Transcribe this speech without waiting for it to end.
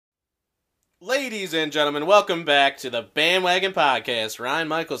Ladies and gentlemen, welcome back to the Bandwagon Podcast. Ryan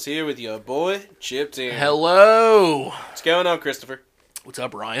Michaels here with your boy, Chip Tanner. Hello. What's going on, Christopher? What's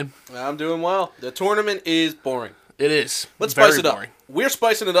up, Ryan? I'm doing well. The tournament is boring. It is. Let's Very spice it boring. up. We're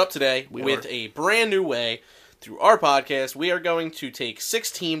spicing it up today We with are. a brand new way. Through our podcast, we are going to take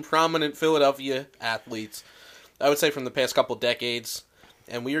 16 prominent Philadelphia athletes, I would say from the past couple decades,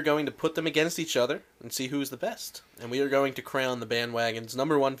 and we are going to put them against each other and see who's the best. And we are going to crown the Bandwagon's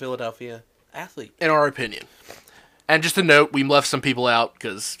 #1 Philadelphia athlete. In our opinion. And just a note, we left some people out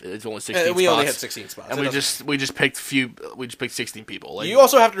because it's only 16 spots. We only had 16 spots. And we just picked 16 people. Like, You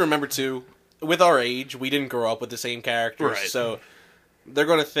also have to remember, too, with our age, we didn't grow up with the same characters, Right. so they're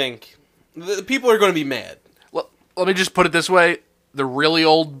going to think... The people are going to be mad. let me just put it this way. The really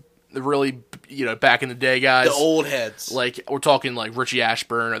back in the day guys. The old heads. Like, we're talking like Richie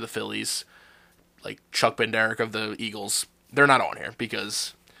Ashburn of the Phillies, like Chuck Benderek of the Eagles. They're not on here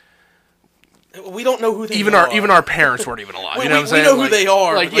because... We don't know who they are. Even our parents weren't even alive. we, You know what I'm saying? We know who they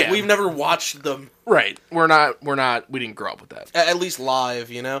are. Like, Like, yeah. we've never watched them. Right. We didn't grow up with that. At least live,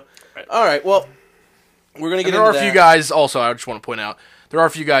 you know? Right. All right, well, we're going to get There into are a few guys, also, I just want to point out, there are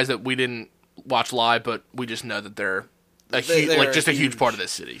a few guys that we didn't watch live, but we just know that they're a huge part of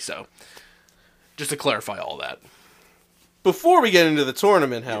this city. So, just to clarify all that. Before we get into the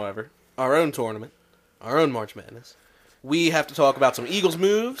tournament, however, our own March Madness, we have to talk about some Eagles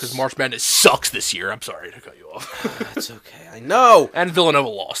moves. Because March Madness sucks this year. I'm sorry to cut you off. That's okay, I know. And Villanova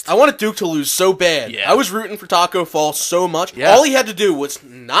lost. I wanted Duke to lose so bad. Yeah. I was rooting for Taco Fall so much. Yeah. All he had to do was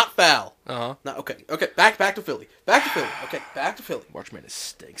not foul. Uh-huh. No, okay, back to Philly. Okay, back to Philly. March Madness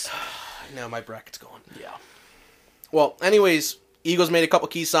stinks. I know, my bracket's gone. Yeah. Well, anyways, Eagles made a couple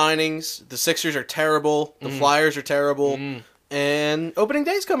key signings. The Sixers are terrible. The Flyers are terrible. And opening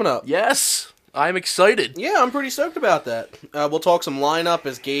day's coming up. Yes. I'm excited. Yeah, I'm pretty stoked about that. We'll talk some lineup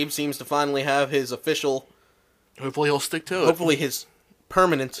as Gabe seems to finally have his official, Hopefully he'll stick to it. hopefully his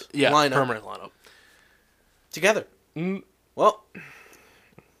permanent lineup permanent lineup. together. Well,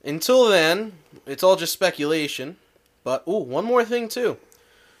 until then, it's all just speculation. But, one more thing, too.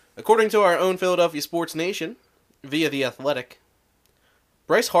 According to our own Philadelphia Sports Nation, via The Athletic,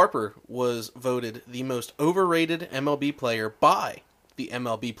 Bryce Harper was voted the most overrated MLB player by the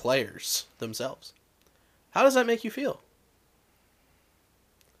MLB players themselves. How does that make you feel?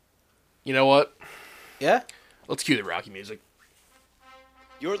 You know what? Yeah? Let's cue the Rocky music.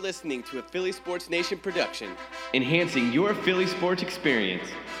 You're listening to a Philly Sports Nation production, enhancing your Philly sports experience.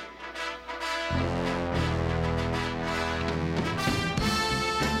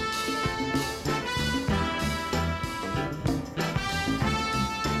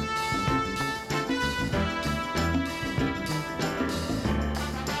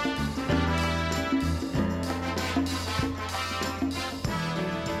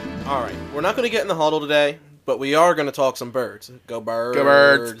 Alright, we're not going to get in the huddle today, but we are going to talk some birds. Go birds. Go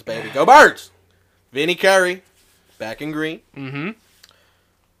Birds. Baby. Go birds! Vinny Curry, back in green. Mm-hmm.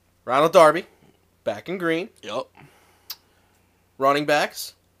 Ronald Darby, back in green. Yup. Running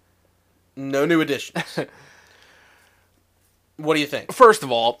backs, no new additions. What do you think? First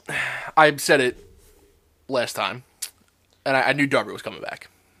of all, I said it last time, and I knew Darby was coming back.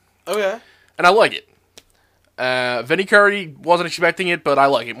 Okay. And I like it. Vinny Curry wasn't expecting it, but I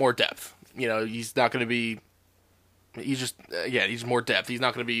like it. More depth. You know, he's not going to be... he's more depth. He's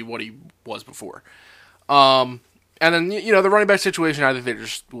not going to be what he was before. And then, the running back situation, I think they're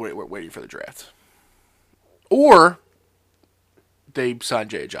just waiting for the draft. Or they signed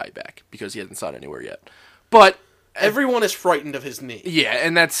Jay Ajayi back, because he hasn't signed anywhere yet. But... Everyone is frightened of his knee. Yeah,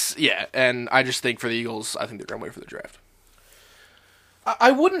 and I just think for the Eagles, I think they're going to wait for the draft.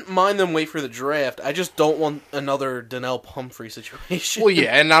 I wouldn't mind them wait for the draft. I just don't want another Donnell Pumphrey situation. Well,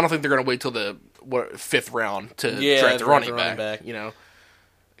 yeah, and I don't think they're going to wait till the 5th round to draft the running back.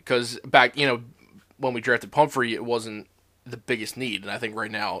 Because back, when we drafted Pumphrey, it wasn't the biggest need, and I think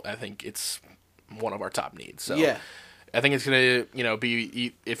right now, it's one of our top needs. So yeah. I think it's going to,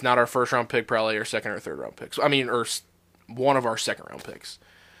 be, if not our first round pick, probably our second or third round picks. I mean, or one of our second round picks,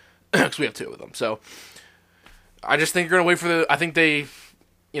 because we have 2 of them. So I just think you're going to wait for I think they,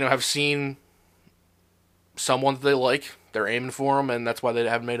 have seen someone that they like. They're aiming for them, and that's why they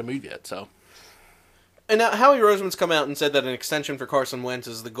haven't made a move yet. So. And now Howie Roseman's come out and said that an extension for Carson Wentz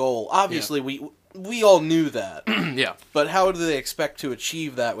is the goal. Obviously, we all knew that. Yeah. But how do they expect to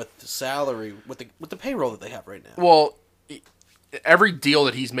achieve that with the salary, with the payroll that they have right now? Well, every deal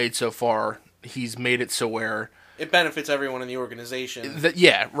that he's made so far, he's made it so where it benefits everyone in the organization.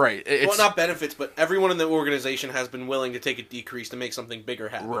 Yeah, right. Well, not benefits, but everyone in the organization has been willing to take a decrease to make something bigger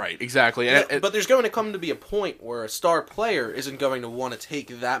happen. Right, exactly. But there's going to come to be a point where a star player isn't going to want to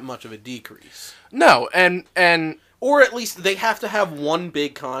take that much of a decrease. No, and Or at least they have to have one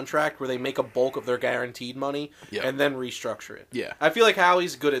big contract where they make a bulk of their guaranteed money and then restructure it. Yeah. I feel like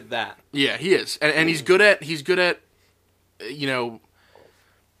Howie's good at that. yeah, he is, and he's good at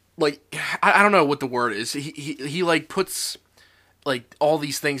like I don't know what the word is. He like puts like all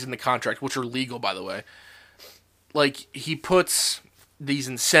these things in the contract, which are legal, by the way. Like he puts these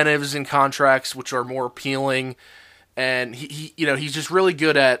incentives in contracts, which are more appealing, and he's just really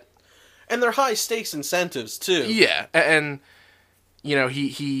good at. And they're high stakes incentives too. Yeah, and he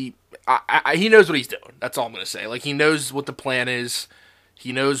knows what he's doing. That's all I'm gonna say. Like he knows what the plan is.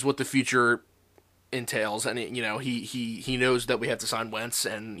 He knows what the future entails, and he knows that we have to sign Wentz,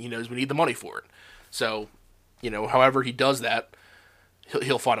 and he knows we need the money for it. So, however he does that,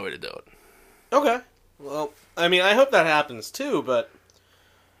 he'll find a way to do it. Okay. Well, I mean, I hope that happens too. But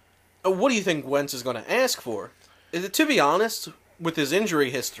what do you think Wentz is going to ask for? To be honest, with his injury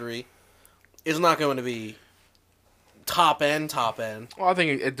history, is not going to be top end. Well, I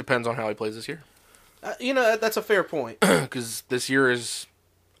think it depends on how he plays this year. That's a fair point. Because this year is,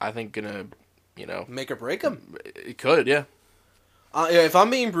 I think, gonna, make or break him. It could, yeah. If I'm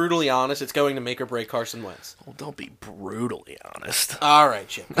being brutally honest, it's going to make or break Carson Wentz. Well, don't be brutally honest. All right,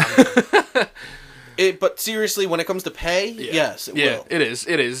 Chip. But seriously, when it comes to pay, yes, it will. It is.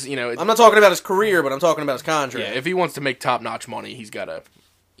 I'm not talking about his career, but I'm talking about his contract. Yeah, if he wants to make top-notch money, he's got to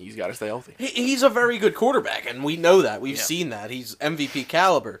stay healthy. He's a very good quarterback, and we know that. We've seen that. He's MVP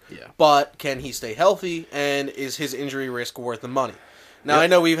caliber. Yeah. But can he stay healthy, and is his injury risk worth the money? Now, I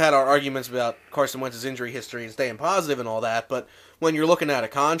know we've had our arguments about Carson Wentz's injury history and staying positive and all that, but when you're looking at a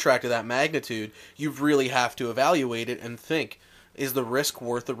contract of that magnitude, you really have to evaluate it and think, is the risk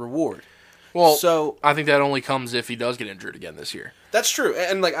worth the reward? Well, so I think that only comes if he does get injured again this year. That's true,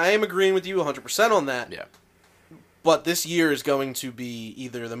 and I am agreeing with you 100% on that. Yeah. But this year is going to be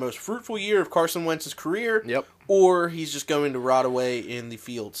either the most fruitful year of Carson Wentz's career, or he's just going to rot away in the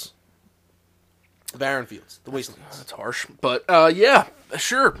fields. The barren fields, the wastelands. That's harsh, but yeah,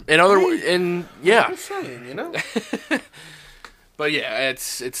 sure. I'm just saying, But yeah,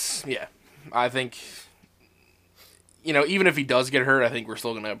 it's yeah. I think even if he does get hurt, I think we're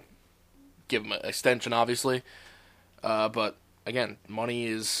still gonna give him an extension, obviously. But again, money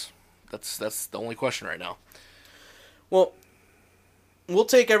that's the only question right now. Well, we'll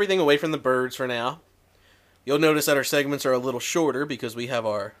take everything away from the birds for now. You'll notice that our segments are a little shorter because we have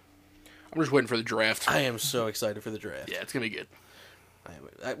our... I'm just waiting for the draft. I am so excited for the draft. Yeah, it's going to be good.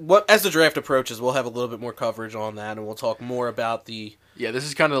 As the draft approaches, we'll have a little bit more coverage on that, and we'll talk more about the... Yeah, this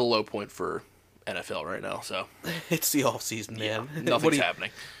is kind of the low point for NFL right now, so... It's the off-season, man. Yeah, nothing's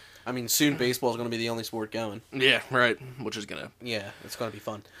happening. I mean, soon baseball is going to be the only sport going. Yeah, right. Which is going to... Yeah, it's going to be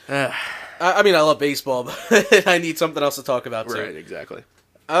fun. I mean, I love baseball, but I need something else to talk about, too. Right, exactly.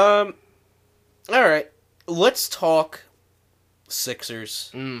 All right. Let's talk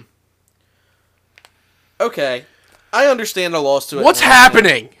Sixers. Okay. I understand the loss to Atlanta. What's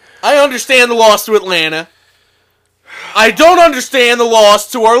happening? I understand the loss to Atlanta. I don't understand the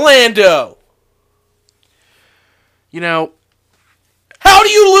loss to Orlando. How do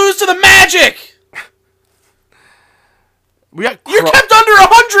you lose to the Magic? You're kept under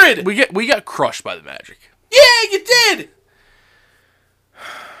 100. We got crushed by the Magic. Yeah, you did.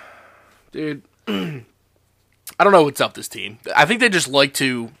 Dude, I don't know what's up this team. I think they just like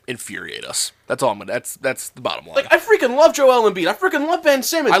to infuriate us. That's all that's the bottom line. I freaking love Joel Embiid. I freaking love Ben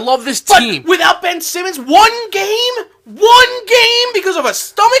Simmons. I love this team. But without Ben Simmons, one game because of a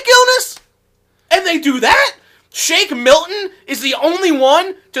stomach illness, and they do that? Shake Milton is the only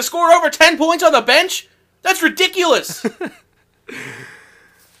one to score over 10 points on the bench? That's ridiculous.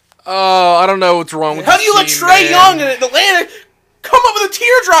 I don't know what's wrong with How do you let Trae Young and Atlanta come up with a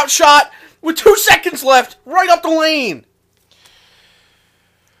teardrop shot with 2 seconds left right up the lane?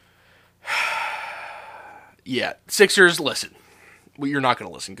 Yeah, Sixers, listen. Well, you're not going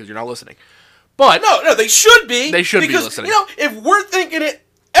to listen because you're not listening. But No, they should be. They should be listening. If we're thinking it,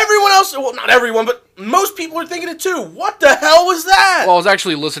 everyone else, well, not everyone, but most people are thinking it too. What the hell was that? Well, I was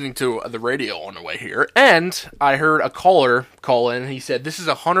actually listening to the radio on the way here, and I heard a caller call in, and he said, this is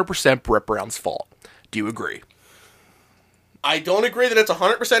 100% Brett Brown's fault. Do you agree? I don't agree that it's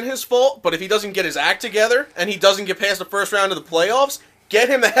 100% his fault, but if he doesn't get his act together, and he doesn't get past the first round of the playoffs, get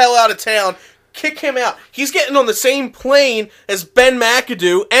him the hell out of town. Kick him out. He's getting on the same plane as Ben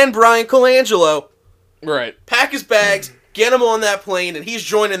McAdoo and Brian Colangelo. Right. Pack his bags, get him on that plane, and he's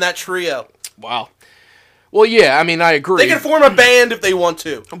joining that trio. Wow. Well, yeah, I mean, I agree. They can form a band if they want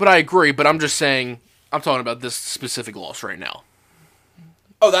to. But I agree, but I'm just saying, I'm talking about this specific loss right now.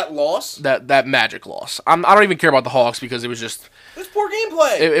 Oh, that loss? That Magic loss. I don't even care about the Hawks because it was just... It was poor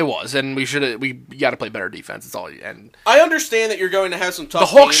gameplay. It was, and we got to play better defense. It's all. And I understand that you're going to have some tough the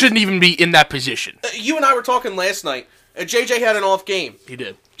Hawks games. shouldn't even be in that position. You and I were talking last night, and JJ had an off game. He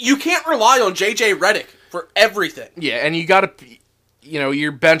did. You can't rely on JJ Redick for everything. Yeah, and you got to,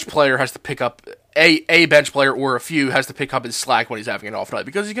 your bench player has to pick up, a bench player or a few has to pick up his slack when he's having an off night,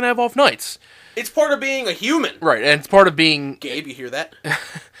 because he's going to have off nights. It's part of being a human. Right, and it's part of being... Gabe, you hear that?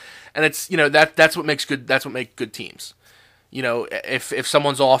 And it's, that's what makes good teams. If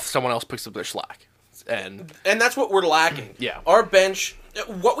someone's off, someone else picks up their slack. And that's what we're lacking. Yeah. Our bench,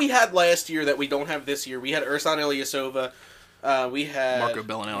 what we had last year that we don't have this year, we had Ersan Ilyasova, we had Marco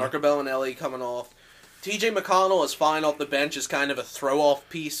Bellinelli coming off. TJ McConnell is fine off the bench as kind of a throw-off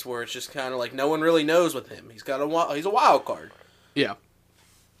piece where it's just kind of like no one really knows with him. He's a wild card. Yeah.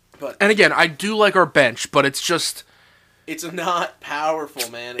 And again, I do like our bench, but it's just... It's not powerful,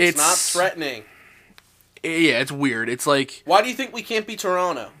 man. It's not threatening. Yeah, it's weird. It's like... Why do you think we can't beat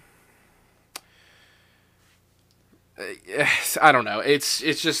Toronto? I don't know. It's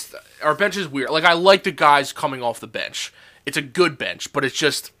just... Our bench is weird. Like, I like the guys coming off the bench. It's a good bench, but it's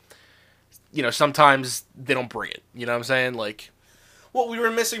just... sometimes they don't bring it. You know what I'm saying? Like... Well, we were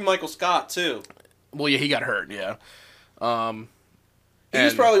missing Michael Scott, too. Well, yeah, he got hurt, yeah. He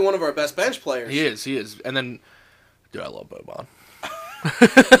was probably one of our best bench players. He is. And then... Dude, I love Boban.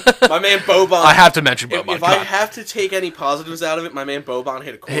 My man Boban. I have to mention Boban. If I have to take any positives out of it, my man Boban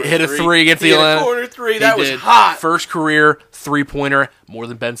hit a corner hit a three against the Atlanta. Corner three. That was hot. First career 3-pointer, more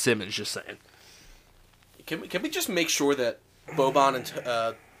than Ben Simmons. Just saying. Can we just make sure that Boban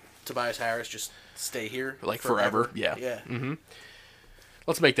and Tobias Harris just stay here like forever? Yeah. Mm-hmm.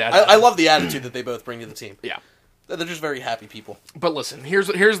 Let's make that. I love the attitude that they both bring to the team. Yeah. They're just very happy people. But listen, here's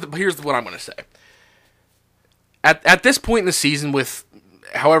what I'm going to say. At this point in the season, with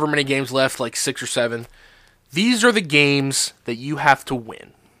however many games left, like 6 or 7, these are the games that you have to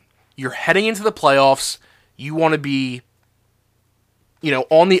win. You're heading into the playoffs. You want to be,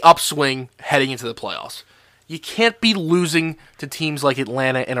 on the upswing heading into the playoffs. You can't be losing to teams like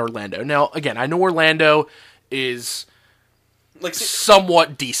Atlanta and Orlando. Now, again, I know Orlando is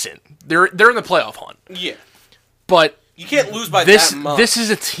somewhat decent. They're in the playoff hunt. Yeah. But you can't lose by that much. This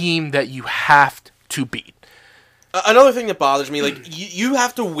is a team that you have to beat. Another thing that bothers me, you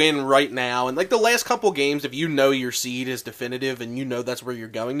have to win right now, and the last couple games, if you know your seed is definitive and you know that's where you're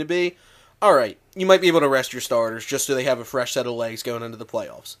going to be, all right, you might be able to rest your starters just so they have a fresh set of legs going into the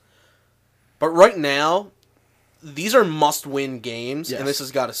playoffs. But right now, these are must-win games, and this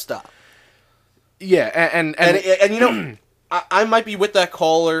has got to stop. Yeah, and I might be with that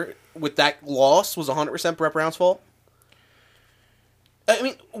caller with that loss was 100% Brett Brown's fault. I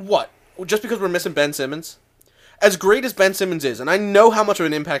mean, what? Just because we're missing Ben Simmons? As great as Ben Simmons is, and I know how much of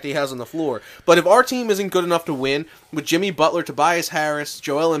an impact he has on the floor, but if our team isn't good enough to win with Jimmy Butler, Tobias Harris,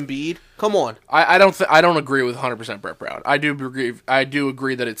 Joel Embiid, come on. I don't agree with 100% Brett Brown. I do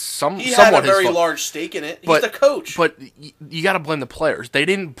agree that it's somewhat his fault. He had a very fault. large stake in it. He's the coach. But you got to blame the players. They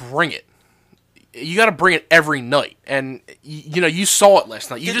didn't bring it. You got to bring it every night, and you saw it last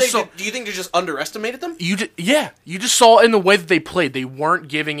night. Do you think they just underestimated them? You just saw it in the way that they played. They weren't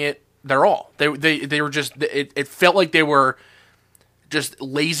giving it their all. They were just. It felt like they were just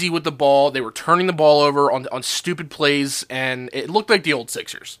lazy with the ball. They were turning the ball over on stupid plays, and it looked like the old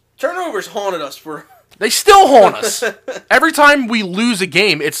Sixers. Turnovers haunted us for. They still haunt us. Every time we lose a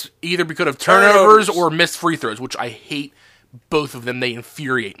game, it's either because of turnovers or missed free throws, which I hate both of them. They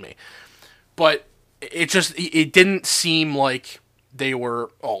infuriate me. But it didn't seem like they were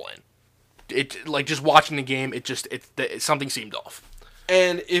all in. It just watching the game, something seemed off.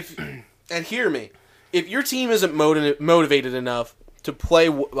 And hear me, if your team isn't motivated enough to play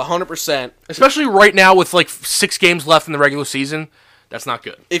 100%, especially right now with 6 games left in the regular season, that's not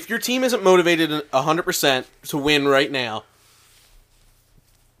good. If your team isn't motivated 100% to win right now,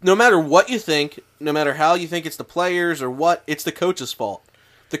 no matter what you think, no matter how you think it's the players or what, it's the coach's fault.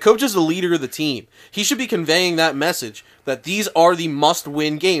 The coach is the leader of the team. He should be conveying that message that these are the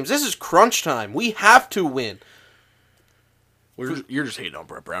must-win games. This is crunch time. We have to win. You're just hating on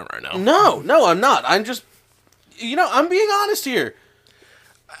Brett Brown right now. No, I'm not. I'm just, I'm being honest here.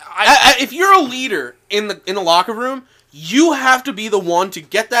 If you're a leader in the locker room, you have to be the one to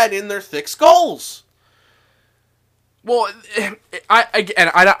get that in their thick skulls. Well,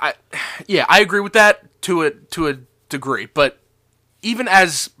 I agree with that to a degree, but even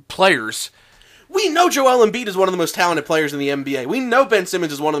as players, We know Joel Embiid is one of the most talented players in the NBA. We know Ben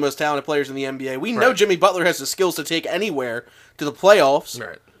Simmons is one of the most talented players in the NBA. We know Right. Jimmy Butler has the skills to take anywhere to the playoffs.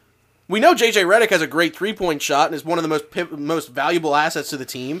 Right. We know JJ Redick has a great three-point shot and is one of the most valuable assets to the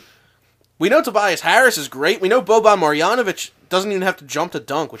team. We know Tobias Harris is great. We know Boban Marjanovic doesn't even have to jump to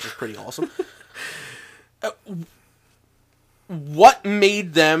dunk, which is pretty awesome. What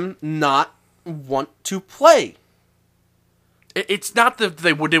made them not want to play? It's not that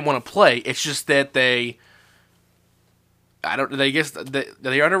they didn't want to play. It's just that they guess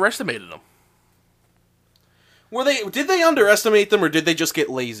they underestimated them. Did they underestimate them, or did they just get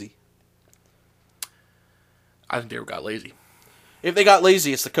lazy? I think they got lazy. If they got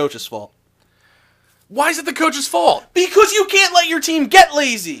lazy, it's the coach's fault. Why is it the coach's fault? Because you can't let your team get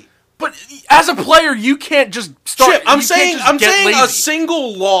lazy. But as a player, you can't just start. Chip, I'm you saying can't just get a lazy.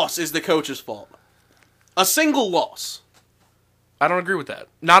 single loss is the coach's fault. A single loss. I don't agree with that.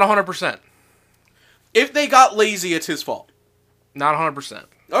 Not 100%. If they got lazy, it's his fault. Not 100%.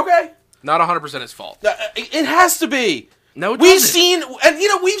 Okay. Not 100% his fault. It has to be. No, it We've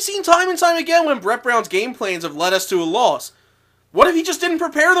doesn't. seen time and time again when Brett Brown's game plans have led us to a loss. What if he just didn't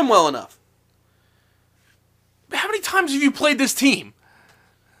prepare them well enough? How many times have you played this team?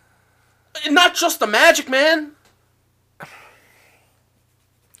 Not just the Magic, man.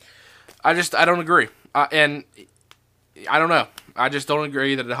 I don't agree. And I don't know. I just don't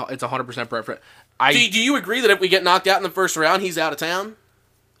agree that it's 100% preference. Do you agree that if we get knocked out in the first round, he's out of town?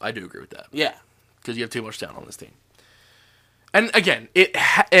 I do agree with that. Yeah. Because you have too much talent on this team. And again,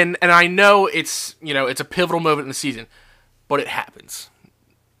 and I know it's a pivotal moment in the season, but it happens.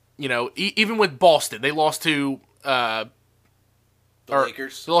 Even with Boston, they lost to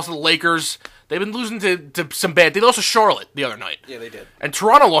Lakers. They lost to the Lakers. They've been losing to some bad. They lost to Charlotte the other night. Yeah, they did. And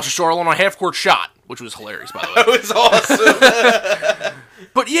Toronto lost to Charlotte on a half-court shot, which was hilarious, by the way. That was awesome.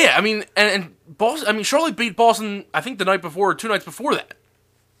 But yeah, I mean, and Boston. I mean, Charlotte beat Boston. I think the night before, or 2 nights before that,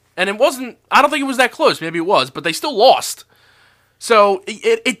 and it wasn't. I don't think it was that close. Maybe it was, but they still lost. So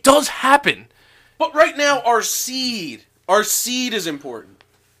it does happen. But right now, our seed is important.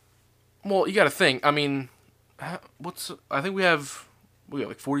 Well, you got to think. I mean, I think we have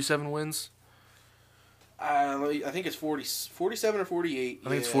like 47 wins. I think it's 47 or 48. I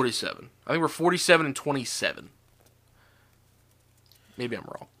think it's 47. I think we're 47 and 27. Maybe I'm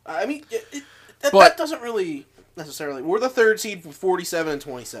wrong. I mean, that doesn't really necessarily. We're the third seed with 47 and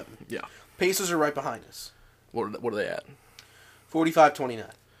 27. Yeah. Pacers are right behind us. What are they at? 45-29.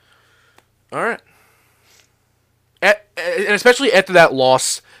 All right. And especially after that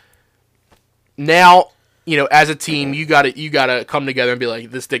loss, now as a team, you gotta come together and be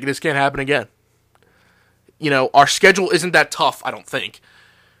like, this can't happen again. Our schedule isn't that tough, I don't think,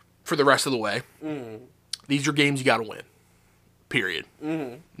 for the rest of the way. Mm. These are games you got to win. Period.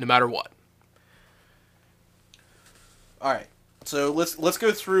 Mm-hmm. No matter what. All right. So let's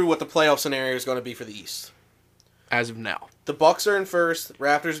go through what the playoff scenario is going to be for the East. As of now. The Bucks are in first,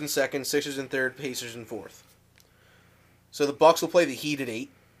 Raptors in second, Sixers in third, Pacers in fourth. So the Bucks will play the Heat at 8.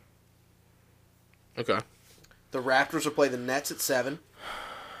 Okay. The Raptors will play the Nets at 7.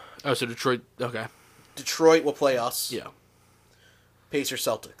 Oh, so Detroit. Okay. Detroit will play us. Yeah. Pacers,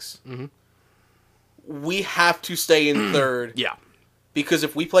 Celtics. Mm-hmm. We have to stay in third. Yeah. Because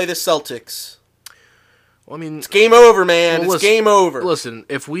if we play the Celtics, well, I mean, it's game over, man. It's game over. Listen,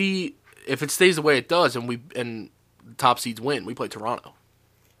 if it stays the way it does and the top seeds win, we play Toronto,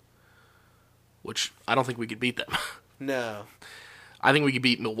 which I don't think we could beat them. No. I think we could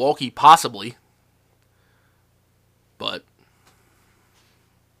beat Milwaukee, possibly, but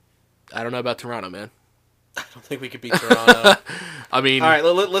I don't know about Toronto, man. I don't think we could beat Toronto. I mean... All right,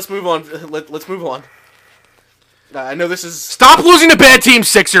 let's move on. Let's move on. I know this is... Stop losing to bad teams,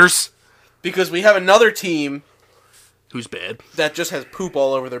 Sixers! Because we have another team... Who's bad? That just has poop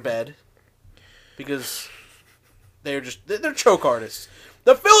all over their bed. Because they're choke artists.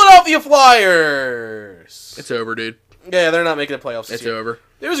 The Philadelphia Flyers! It's over, dude. Yeah, they're not making the playoffs this year. It's over.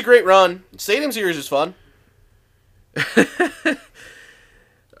 It was a great run. Stadium Series is fun.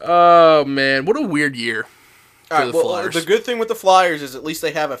 Oh, man. What a weird year for the Flyers. The good thing with the Flyers is at least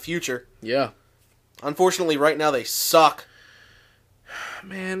they have a future. Yeah. Unfortunately, right now they suck.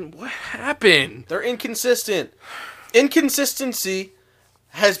 Man, what happened? They're inconsistent. Inconsistency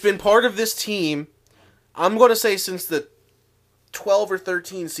has been part of this team, I'm going to say, since the 12 or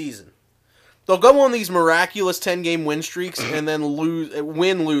 13 season. They'll go on these miraculous 10-game win streaks and then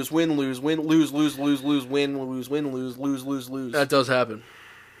win, lose, win, lose, win, lose, lose, lose, lose, win, lose, win, lose, lose, lose, lose. That does happen.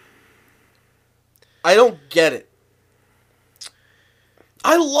 I don't get it.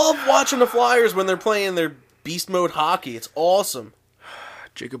 I love watching the Flyers when they're playing their beast mode hockey. It's awesome.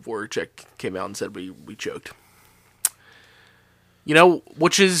 Jacob Voracek came out and said we choked. You know,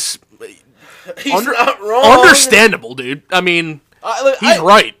 which is He's not wrong. understandable, dude. I mean, he's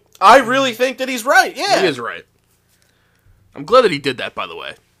right. I really think that he's right. Yeah, He is right. I'm glad that he did that, by the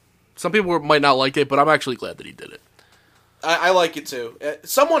way. Some people might not like it, but I'm actually glad that he did it. I like it too.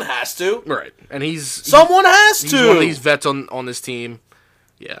 Someone has to. Right, and Someone has he's to. one of these vets on this team.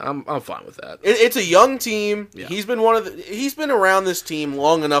 Yeah, I'm fine with that. It's a young team. Yeah. He's been he's been around this team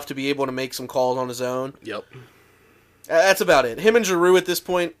long enough to be able to make some calls on his own. Yep. That's about it. Him and Giroux at this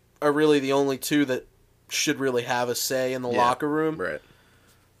point are really the only two that should really have a say in the locker room. Right.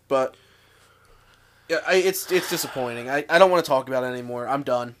 But yeah, it's disappointing. I don't want to talk about it anymore. I'm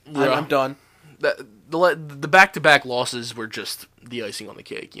done. Yeah. I'm done. The back-to-back losses were just the icing on the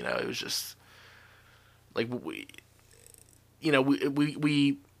cake. You know, it was just like we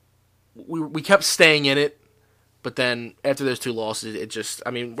kept staying in it, but then after those two losses, it just,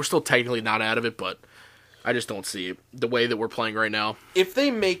 I mean, we're still technically not out of it, but I just don't see it. The way that we're playing right now. If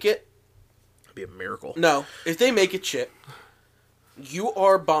they make it, It'd be a miracle. no. If they make it, Chip, you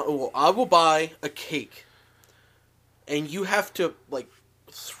are I will buy a cake, and you have to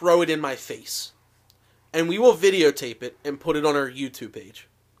throw it in my face, and we will videotape it and put it on our YouTube page.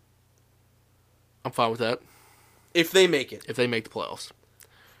 I'm fine with that. If they make it, If they make the playoffs.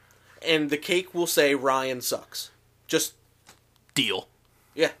 and the cake will say Ryan sucks. Just Deal.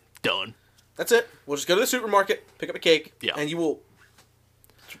 yeah. Done. That's it. We'll just go to the supermarket, pick up a cake, Yeah. and you will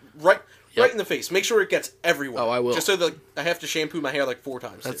right in the face. Make sure it gets everywhere. Oh, I will. Just so that I have to shampoo my hair 4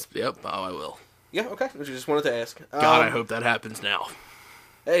 times. Yep. Oh, I will. Yeah, okay. I just wanted to ask. God, I hope that happens now.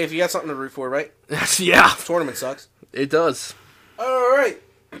 Hey, if you got something to root for, right? Yeah. Tournament sucks. It does. All right.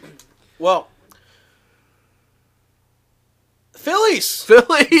 Well, Phillies.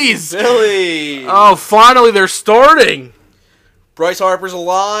 Phillies. Oh. Oh, finally they're starting. Bryce Harper's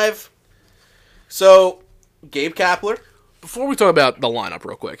alive. So, Gabe Kapler. Before we talk about the lineup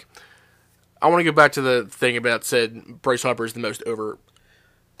real quick, I want to go back to the thing about said Bryce Harper is the most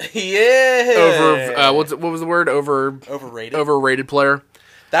Yeah. what was the word? Overrated player.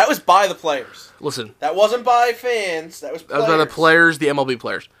 That was by the players. Listen, That wasn't by fans. That was players. by the players, the MLB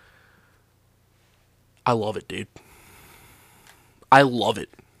players. I love it, dude. I love it.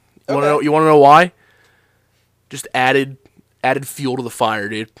 You Okay. want to know why? Just added fuel to the fire,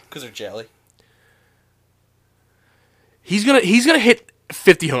 dude. Because they're jelly. He's gonna hit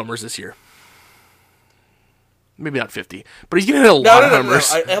 50 homers this year. Maybe not 50, but he's gonna hit a lot of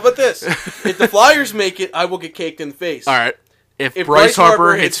homers. How about this? If the Flyers make it, I will get caked in the face. All right. If If Bryce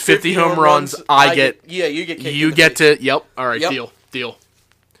Harper hits 50 home runs, I get. Yeah, you get caked You in the get face. to. Yep. All right. Yep. Deal.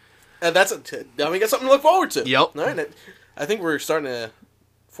 And now we got something to look forward to. Yep. All right. I think we're starting to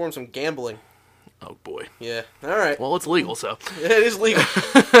form some gambling. Oh boy. Yeah. All right. Well, it's legal, so. It is legal.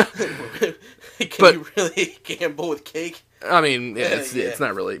 Can But- you really gamble with cake? I mean, yeah, Yeah. it's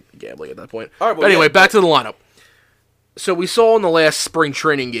not really gambling at that point. All right, but well, anyway, yeah. back to the lineup. So we saw in the last spring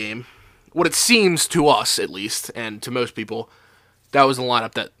training game, what it seems to us, at least, and to most people, that was the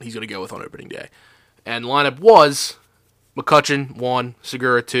lineup that he's going to go with on opening day. And the lineup was McCutchen 1,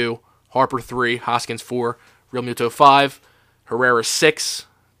 Segura 2, Harper 3, Hoskins 4, Real Muto 5, Herrera 6,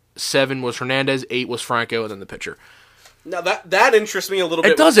 7 was Hernandez, 8 was Franco, and then the pitcher. Now that interests me a little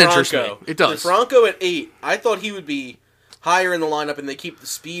bit. It does with interest Franco. me. It does. With Franco at 8, I thought he would be higher in the lineup, and they keep the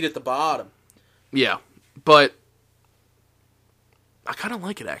speed at the bottom. Yeah, but I kind of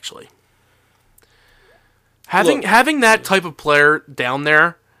like it, actually. Having that type of player down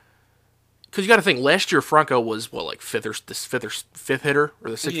there, because you got to think, last year Franco was fifth hitter or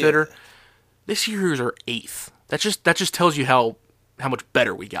the sixth Yeah. hitter. This year is our 8th. That just tells you how much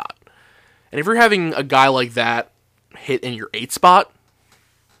better we got. And if you're having a guy like that hit in your 8th spot,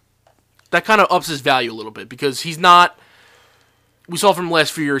 that kind of ups his value a little bit, because he's not. We saw from the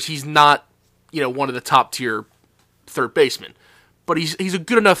last few years, he's not, one of the top tier third basemen, but he's a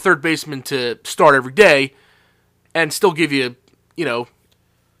good enough third baseman to start every day and still give you,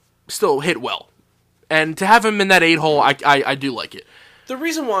 still hit well. And to have him in that 8 hole, I do like it. The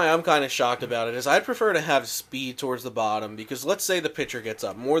reason why I'm kind of shocked about it is I'd prefer to have speed towards the bottom, because let's say the pitcher gets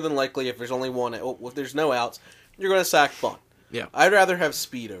up. More than likely, if there's only one, if there's no outs, you're going to sack bunt. Yeah. I'd rather have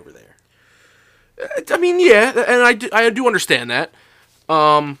speed over there. I mean, yeah, and I do understand that.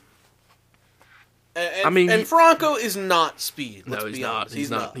 And mean, and Franco is not speed. No, Let's he's be not. honest.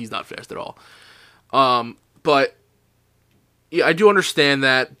 He's not fast at all. But yeah, I do understand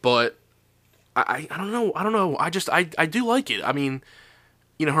that. But I don't know. I do like it. I mean,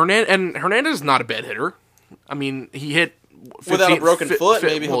 Hernandez is not a bad hitter. I mean, he hit 15, Without a broken foot,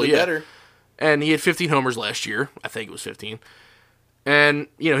 maybe he'll be better. And he had 15 homers last year. I think it was 15. And,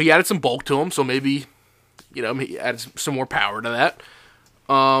 he added some bulk to him, so maybe, he added some more power to that.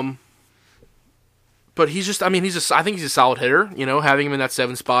 But he's just, I think he's a solid hitter. Having him in that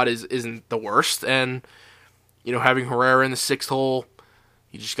 7 spot isn't the worst. And, having Herrera in the 6th hole,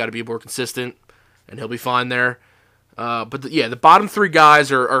 you just got to be more consistent, and he'll be fine there. But the bottom 3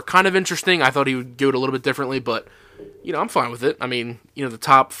 guys are kind of interesting. I thought he would do it a little bit differently, but, I'm fine with it. The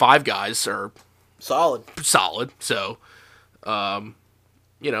top 5 guys are solid. So, that's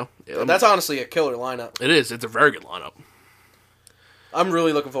honestly a killer lineup. It is. It's a very good lineup. I'm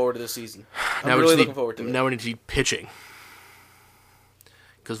really looking forward to this season. Now I'm really looking forward to it. Now we need to need pitching.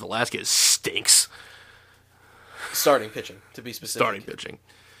 Because Velasquez stinks. Starting pitching, to be specific. Starting pitching.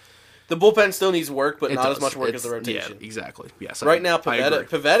 The bullpen still needs work, but It not does. as much work as the rotation. Yeah, exactly. Yes. Right now, I agree.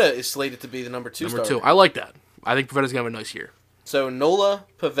 Pivetta is slated to be the number 2 Number starter. 2. I like that. I think Pavetta's going to have a nice year. So Nola,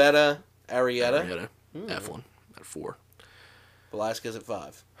 Pivetta, Arrieta, Eflin at 4. Velasquez at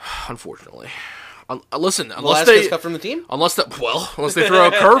 5. Unfortunately. Listen, Velasquez cut from the team? Unless they throw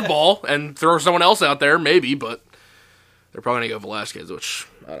a curveball and throw someone else out there, maybe, but they're probably going to go Velasquez, which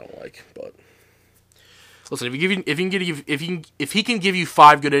I don't like. But listen, if he can give you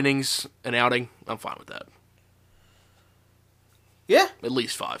 5 good innings an outing, I'm fine with that. Yeah. At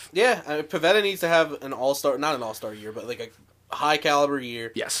least 5. Yeah, Pivetta needs to have an all-star, not an all-star year, but like a high-caliber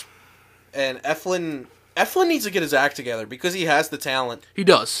year. Yes. And Eflin needs to get his act together because he has the talent. He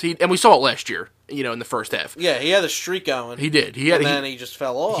does. And we saw it last year, in the first half. Yeah, he had a streak going. He did. Then he just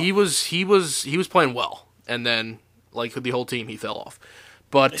fell off. He was playing well, and then like the whole team, he fell off.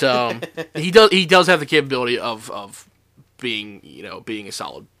 But he does have the capability of being a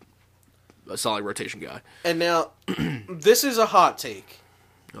solid rotation guy. And now, this is a hot take.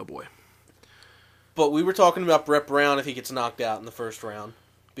 Oh boy. But we were talking about Brett Brown if he gets knocked out in the first round,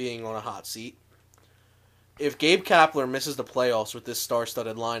 being on a hot seat. If Gabe Kapler misses the playoffs with this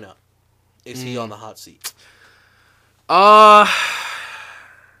star-studded lineup, is he on the hot seat? To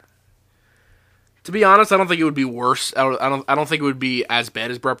be honest, I don't think it would be worse. I don't think it would be as bad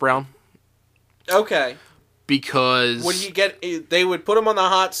as Brett Brown. Okay. Because they would put him on the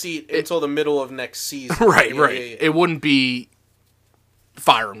hot seat until the middle of next season. Right. Yeah. It wouldn't be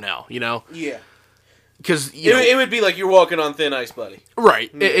fire him now, Yeah. Because it would be like you're walking on thin ice, buddy. Right.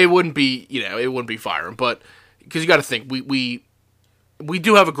 Yeah. It wouldn't be it wouldn't be fire him, but because you got to think we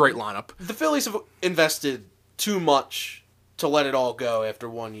do have a great lineup. The Phillies have invested too much to let it all go after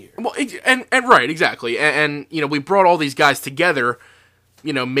 1 year. Well, and right, exactly, and we brought all these guys together.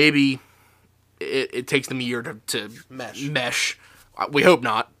 Maybe it takes them a year to mesh. We hope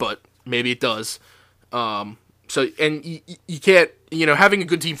not, but maybe it does. So and you can't having a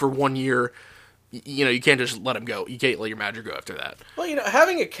good team for 1 year. You can't just let him go. You can't let your manager go after that. Well,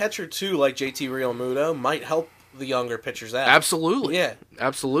 having a catcher too like JT Realmuto might help the younger pitchers out. Absolutely. Yeah.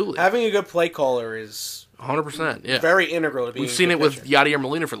 Absolutely. Having a good play caller is 100%. Yeah. very integral to being We've seen a it good with Yadier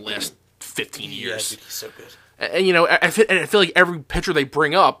Molina for the last 15 years. Yeah, dude, he's so good. And I feel like every pitcher they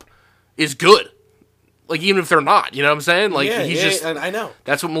bring up is good. Like, even if they're not, you know what I'm saying? Like, he's I know.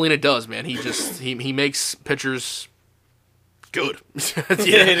 That's what Molina does, man. He just, he makes pitchers good. It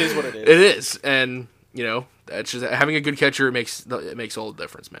is what it is. It is. And, that's just, having a good catcher, it makes all the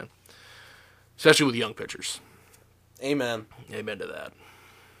difference, man. Especially with young pitchers. Amen. Amen to that.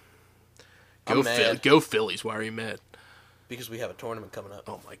 I'm mad. Go Phillies. Why are you mad? Because we have a tournament coming up.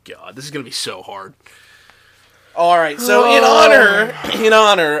 Oh my God, this is gonna be so hard. All right, so in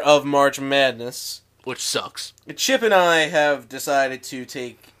honor of March Madness, Which sucks. Chip and I have decided to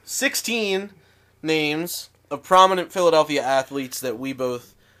take 16 names of prominent Philadelphia athletes that we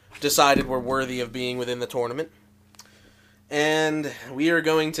both decided were worthy of being within the tournament, and we are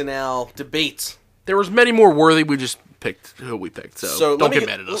going to now debate. There was many more worthy. We just picked who we picked, so don't get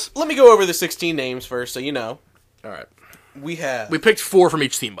mad at us. Let me go over the 16 names first, so you know. All right. We picked 4 from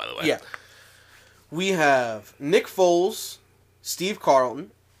each team, by the way. Yeah. We have Nick Foles, Steve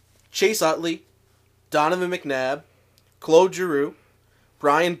Carlton, Chase Utley, Donovan McNabb, Claude Giroux,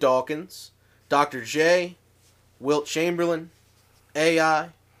 Brian Dawkins, Dr. J, Wilt Chamberlain, AI,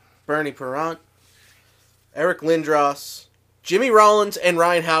 Bernie Perrant, Eric Lindros, Jimmy Rollins, and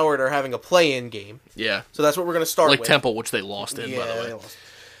Ryan Howard are having a play-in game. Yeah. So that's what we're going to start with. Like Temple, which they lost in, by the way. They lost.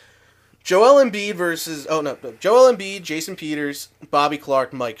 Joel Embiid, Jason Peters, Bobby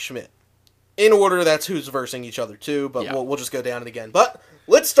Clark, Mike Schmidt. In order, that's who's versing each other too, but Yeah. we'll just go down it again. But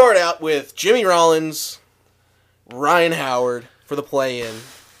let's start out with Jimmy Rollins, Ryan Howard for the play-in.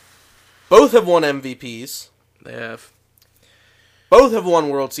 Both have won MVPs. They have. Both have won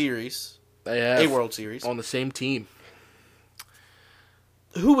World Series. They have. A World Series. On the same team.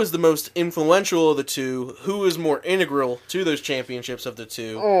 who was the most influential of the two? Who was more integral to those championships of the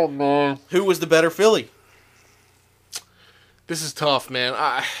two? Oh, man. Who was the better Philly? This is tough,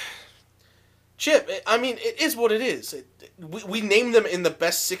 man. Chip, I mean, it is what it is. We named them in the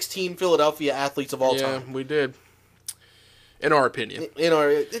best 16 Philadelphia athletes of all time. Yeah, we did. In our opinion.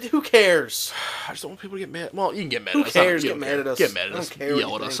 Who cares? I just don't want people to get mad. Well, you can get mad Who at us. cares? You Get don't mad care. at us. Get mad at I us. don't care what Yell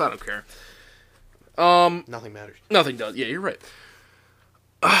you at us. think. I don't care. Nothing matters. Nothing does. Yeah, you're right.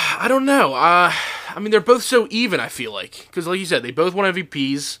 I don't know. I mean, they're both so even, I feel like. Because, like you said, they both won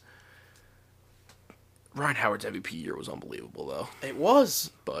MVPs. Ryan Howard's MVP year was unbelievable, though. It was.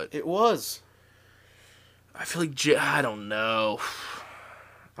 But It was. I feel like I don't know.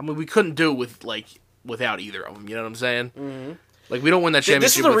 I mean, we couldn't do it without either of them. You know what I'm saying? Mm-hmm. Like, we don't win that championship.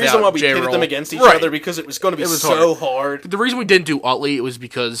 This is the reason why we pitted them against each other, because it was going to be so hard. The reason we didn't do Utley, it was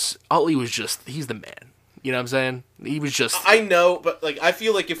because Utley was he's the man. You know what I'm saying? He was just... I know, but I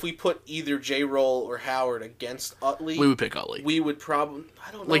feel like if we put either J-Roll or Howard against Utley... We would pick Utley. We would probably...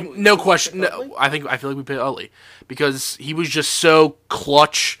 I don't know. No question. No, I feel like we pick Utley. Because he was just so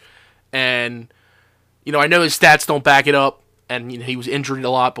clutch, and... You know, I know his stats don't back it up, and he was injured a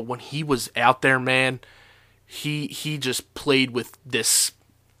lot, but when he was out there, man, he just played with this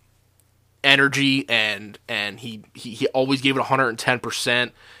energy, and he always gave it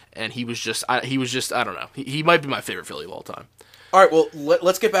 110%, and he was just I don't know. He might be my favorite Philly of all time. All right, well,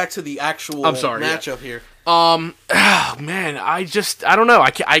 let's get back to the actual matchup here. Oh, man, I don't know.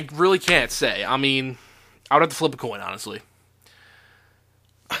 I really can't say. I mean, I would have to flip a coin, honestly.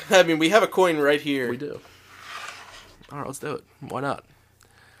 I mean, we have a coin right here. We do. All right, let's do it. Why not?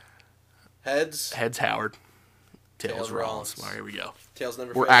 Heads. Heads Howard. Tails Tails Rollins. Rollins. All right, here we go. Tails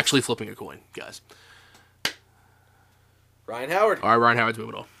never We're fails. actually flipping a coin, guys. Ryan Howard. All right, Ryan Howard's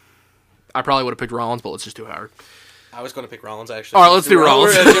moving on. I probably would have picked Rollins, but let's just do Howard. I was going to pick Rollins, actually. All right, let's do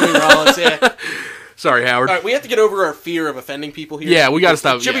Rollins. Jimmy Rollins, yeah. Sorry, Howard. All right, we have to get over our fear of offending people here. Yeah, we got to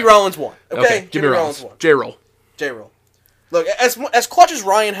stop. Jimmy Rollins won. Okay, Jimmy Rollins won. J-Roll. J-Roll. Look, as clutch as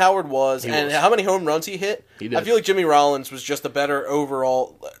Ryan Howard was, was. how many home runs he hit, He did. I feel like Jimmy Rollins was just a better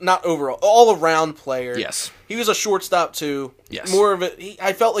all-around player. Yes. He was a shortstop, too. Yes.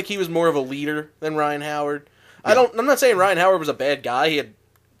 I felt like he was more of a leader than Ryan Howard. Yeah. I'm not saying Ryan Howard was a bad guy. He had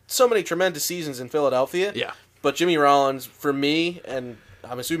so many tremendous seasons in Philadelphia. Yeah. But Jimmy Rollins, for me, and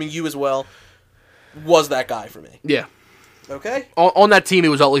I'm assuming you as well, was that guy for me. Yeah. Okay? On that team, it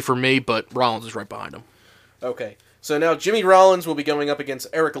was Utley for me, but Rollins is right behind him. Okay. So now Jimmy Rollins will be going up against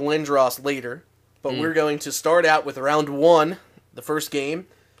Eric Lindros later, but we're going to start out with round 1, the first game.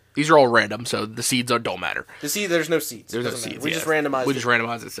 These are all random, so the seeds don't matter. There's no seeds. There's no Doesn't matter. seeds. We yeah. just randomized We just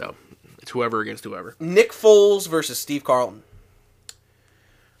randomized it, so it's whoever against whoever. Nick Foles versus Steve Carlton.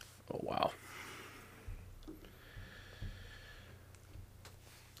 Oh, wow.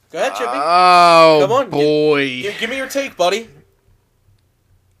 Go ahead, Chippy. Oh, Come on, boy. Give me your take, buddy.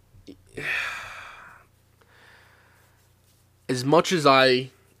 As much as I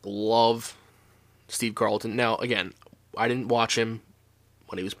love Steve Carlton, now, again, I didn't watch him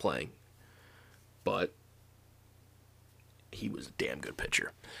when he was playing, but he was a damn good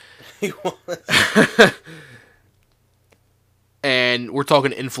pitcher. He was. And we're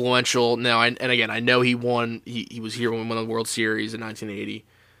talking influential now. And again, I know he won. He was here when we won the World Series in 1980.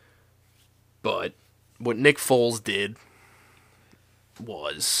 But what Nick Foles did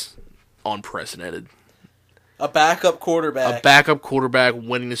was unprecedented. A backup quarterback. A backup quarterback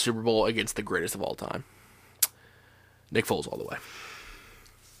winning the Super Bowl against the greatest of all time. Nick Foles all the way.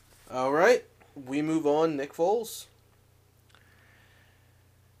 All right. We move on. Nick Foles.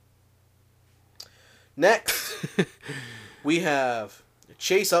 Next, we have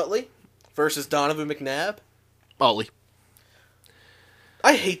Chase Utley versus Donovan McNabb. Utley.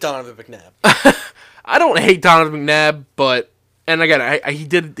 I hate Donovan McNabb. I don't hate Donovan McNabb, but and again, he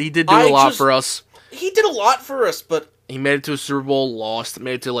did do a lot for us. He did a lot for us, but he made it to a Super Bowl, lost.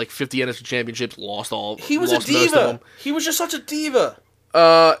 Made it to like 50 NFC championships, lost all. He was a diva. He was just such a diva.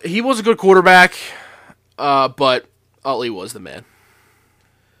 He was a good quarterback, but Utley was the man.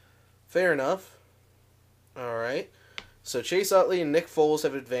 Fair enough. All right. So Chase Utley and Nick Foles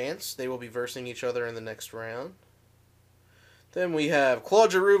have advanced. They will be versing each other in the next round. Then we have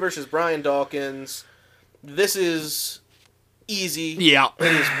Claude Giroux versus Brian Dawkins. This is easy. Yeah.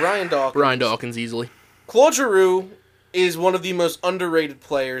 It is Brian Dawkins. Brian Dawkins easily. Claude Giroux is one of the most underrated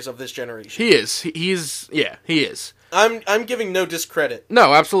players of this generation. He is. He is. I'm giving no discredit.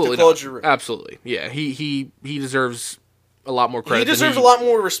 No, absolutely. To Claude Giroux. Absolutely. Yeah. He deserves a lot more credit. He deserves a lot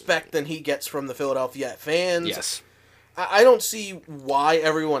more respect than he gets from the Philadelphia fans. Yes. I don't see why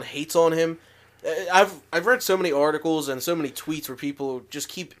everyone hates on him. I've read so many articles and so many tweets where people just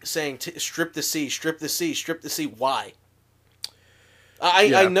keep saying strip the C, strip the C, strip the C. Why?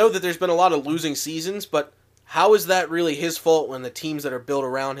 I know that there's been a lot of losing seasons, but how is that really his fault when the teams that are built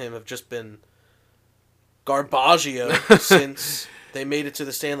around him have just been garbaggio since they made it to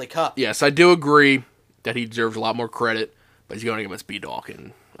the Stanley Cup? Yes, I do agree that he deserves a lot more credit, but he's going against B-Dawk,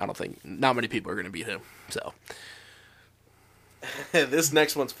 and I don't think not many people are going to beat him. So this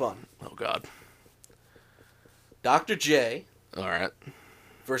next one's fun. Oh, God. Dr. J All right.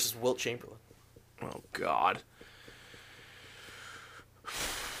 versus Wilt Chamberlain. Oh, God.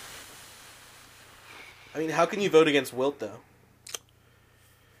 I mean, how can you vote against Wilt, though?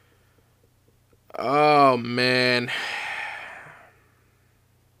 Oh, man.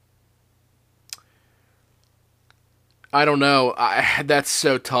 I don't know. That's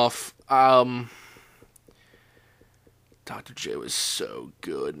so tough. Dr. J was so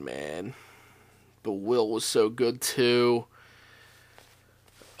good, man. But Will was so good, too.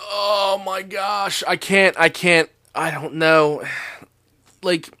 Oh, my gosh. I don't know.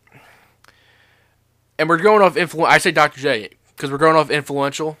 Like, and we're going off I say Dr. J, because we're going off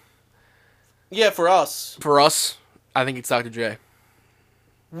influential. Yeah, for us. For us, I think it's Dr. J.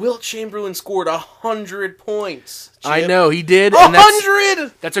 Wilt Chamberlain scored 100 points. Chip. I know, he did.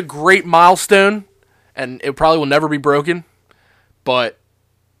 100! That's a great milestone, and it probably will never be broken. But,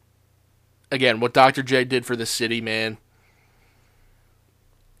 again, what Dr. J did for the city, man,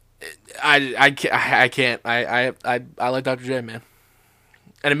 I can't. I like Dr. J, man.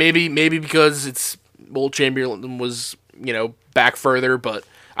 And maybe because it's Wilt Chamberlain was, back further, but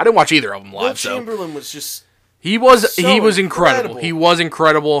I didn't watch either of them live. Wilt Chamberlain was just... He was incredible. incredible. He was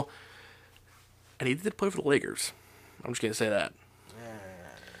incredible. And he did play for the Lakers. I'm just going to say that.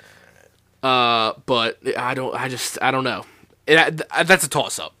 But I don't know. That's a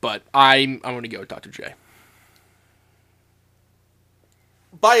toss-up, but I'm going to go with Dr. J.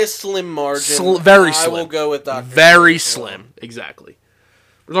 By a slim margin. Very slim. I will go with Dr. Very J. slim, exactly.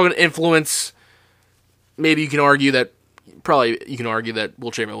 We're talking influence. Maybe you can argue that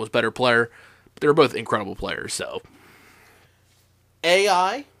Wilt Chamberlain was a better player, but they were both incredible players, so.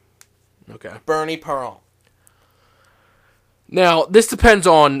 AI, Okay. Bernie Perron. Now, this depends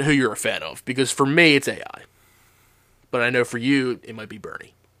on who you're a fan of, because for me, it's AI. But I know for you, it might be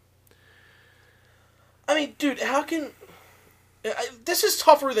Bernie. I mean, dude, how can... this is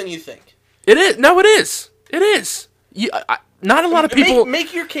tougher than you think. It is. No, it is. It is. Not a lot of people...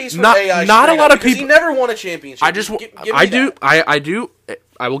 Make your case for not, AI. Not a lot of people... He never won a championship. I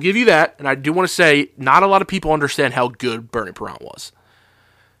will give you that, and I do want to say, not a lot of people understand how good Bernie Perron was.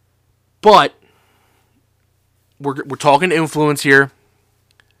 But, we're talking influence here.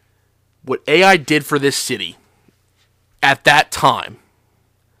 What AI did for this city at that time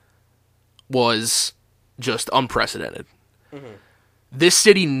was just unprecedented. Mm-hmm. This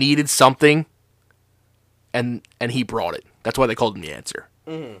city needed something, and he brought it. That's why they called him the answer.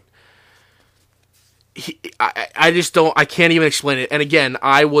 Mm-hmm. I can't even explain it. And again,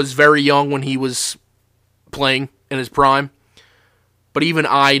 I was very young when he was playing in his prime. But even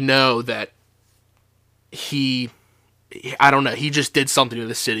I know that he just did something to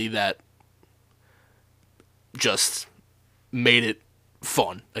the city that just made it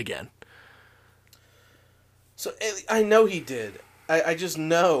fun again. So I know he did. I just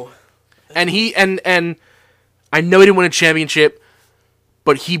know. And I know he didn't win a championship,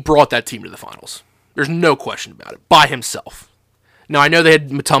 but he brought that team to the finals. There's no question about it. By himself. Now, I know they had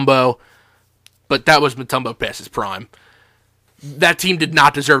Mutombo, but that was Mutombo past his prime. That team did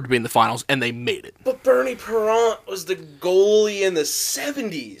not deserve to be in the finals, and they made it. But Bernie Perron was the goalie in the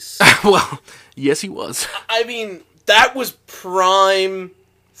 70s. Well, yes, he was. I mean, that was prime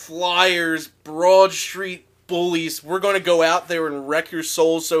Flyers, Broad Street bullies. We're going to go out there and wreck your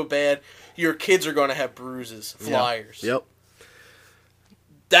soul so bad, your kids are going to have bruises. Flyers. Yep.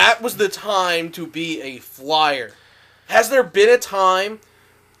 That was the time to be a Flyer. Has there been a time,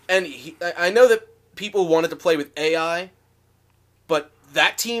 and I know that people wanted to play with AI, but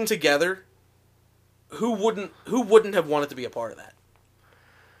that team together, who wouldn't have wanted to be a part of that?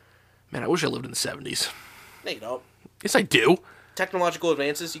 Man, I wish I lived in the 70s. No, you don't. Yes, I do. Technological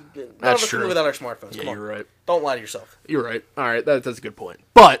advances, none That's of us can true. live without our smartphones. Yeah, Come on. you're right. Don't lie to yourself. You're right. All right, that's a good point.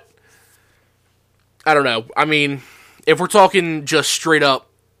 But, I don't know. I mean, if we're talking just straight up,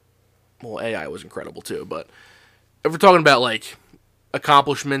 well, AI was incredible too, but if we're talking about, like,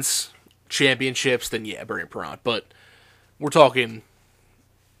 accomplishments, championships, then yeah, Bernie Perron. But we're talking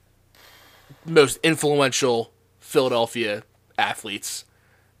most influential Philadelphia athletes,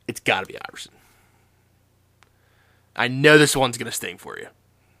 it's got to be Iverson. I know this one's going to sting for you.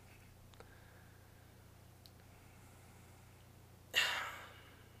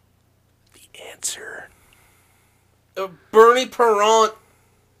 answer? Bernie Perrant.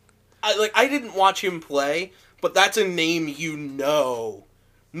 I didn't watch him play, but that's a name you know.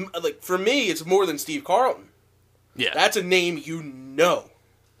 Like, for me, it's more than Steve Carlton. Yeah. That's a name you know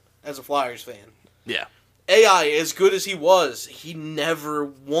as a Flyers fan. Yeah. AI, as good as he was, he never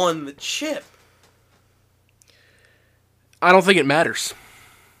won the chip. I don't think it matters.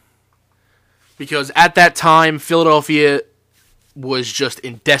 Because at that time, Philadelphia was just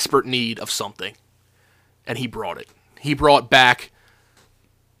in desperate need of something. And he brought it. He brought back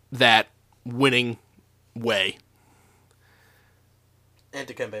that winning way. And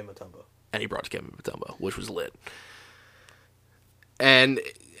Dikembe Mutombo. And he brought Dikembe Mutombo, which was lit. And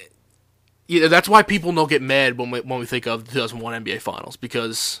that's why people don't get mad when we think of the 2001 NBA Finals,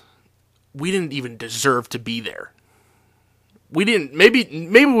 because we didn't even deserve to be there. We didn't. Maybe we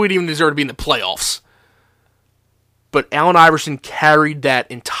didn't even deserve to be in the playoffs. But Allen Iverson carried that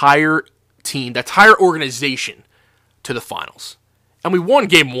entire team, that entire organization, to the finals, and we won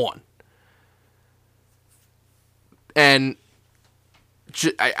Game 1. And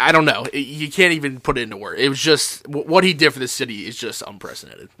I don't know. You can't even put it into words. It was just what he did for the city is just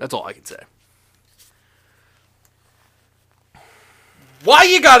unprecedented. That's all I can say. Why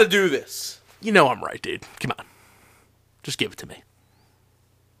you gotta do this? You know I'm right, dude. Come on. Just give it to me.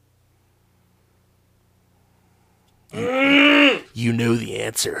 You know the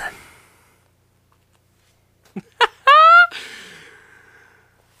answer.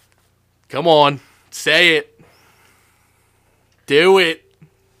 Come on. Say it. Do it.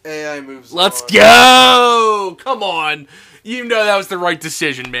 AI moves Let's on. go. Come on. You know that was the right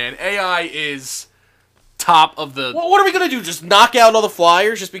decision, man. AI is top of the... Well, what are we gonna do? Just knock out all the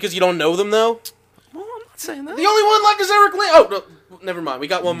Flyers just because you don't know them, though? Well, I'm not saying that. The only one left is Eric Lindros. Oh, no, never mind. We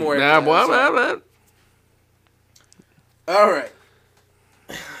got one more. Nah, well. All right.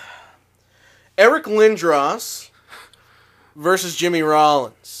 Eric Lindros versus Jimmy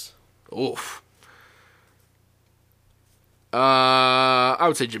Rollins. Oof. I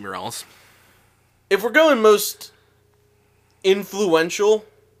would say Jimmy Rollins. If we're going most influential,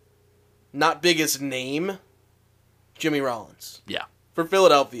 not biggest name, Jimmy Rollins. Yeah. For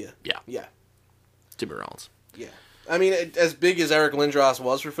Philadelphia. Yeah. Yeah. Jimmy Rollins. Yeah. I mean, as big as Eric Lindros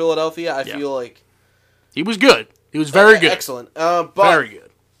was for Philadelphia, I feel like... He was good. He was very good. Excellent. But Very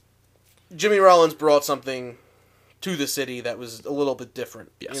good. Jimmy Rollins brought something to the city that was a little bit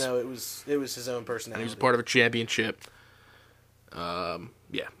different. Yes. You know, it was his own personality. And he was part of a championship.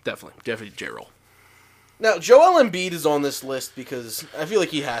 Yeah, definitely J-Roll. Now, Joel Embiid is on this list because I feel like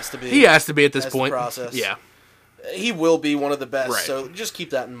he has to be. He has to be at this as point. The process. Yeah. He will be one of the best, Right. so just keep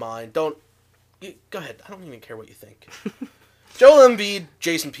that in mind. Go ahead. I don't even care what you think. Joel Embiid,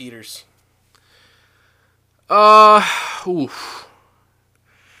 Jason Peters. Oof.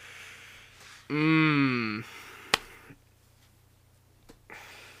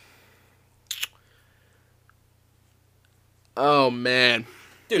 Oh, man.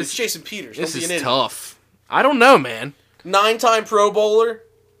 Dude, it's Jason Peters. This Don't be an is idiot. tough. I don't know, man. 9-time Pro Bowler.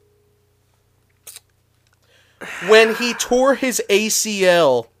 When he tore his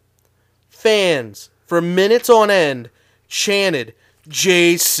ACL, fans, for minutes on end, chanted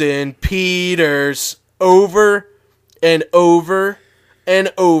Jason Peters over and over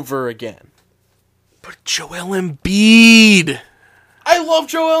and over again. But Joel Embiid. I love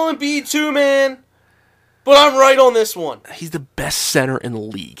Joel Embiid too, man. But I'm right on this one. He's the best center in the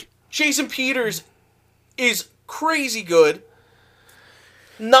league. Jason Peters is crazy good.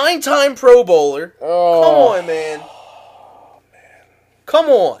 9-time Pro Bowler. Oh. Come on, man. Come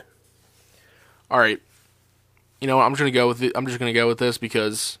on. All right. You know what? I'm just gonna go with it. I'm just gonna go with this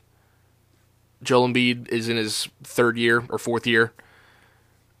because Joel Embiid is in his 3rd year or 4th year.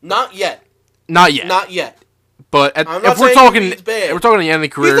 Not yet. Not yet. Not yet. But I'm not if we're saying talking, Embiid's bad. if we're talking the end of the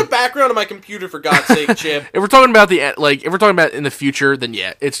career, He's the background of my computer, for God's sake, Chip. if we're talking about if we're talking about in the future, then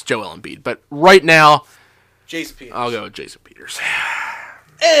yeah, it's Joel Embiid. But right now, Jason Peters. I'll go with Jason Peters.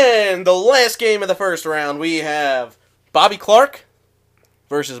 And the last game of the first round, we have Bobby Clark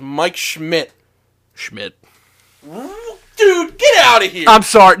versus Mike Schmidt. Schmidt. Dude, get out of here. I'm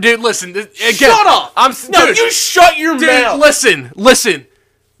sorry, dude. Listen, again, Shut up. Dude, you shut your dude, mouth. listen.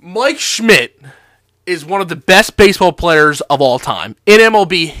 Mike Schmidt is one of the best baseball players of all time in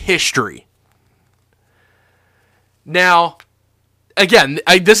MLB history. Now, again,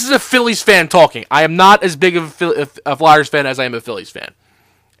 this is a Phillies fan talking. I am not as big of a Flyers fan as I am a Phillies fan.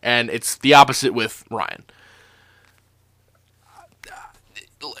 And it's the opposite with Ryan.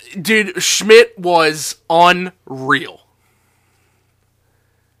 Dude, Schmidt was unreal.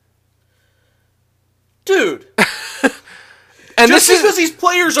 And Just this because is, these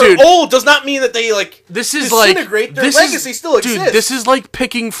players dude, are old does not mean that they like this is like disintegrate. Their this legacy is, still exists. Dude, this is like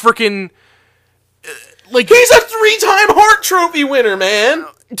picking freaking like He's a 3-time Hart Trophy winner, man.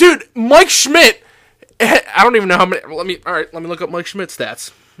 dude, Mike Schmidt. I don't even know how many. Let me look up Mike Schmidt's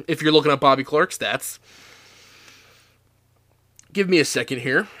stats. If you're looking up Bobby Clark's stats, give me a second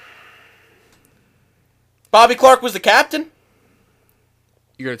here. Bobby Clark was the captain.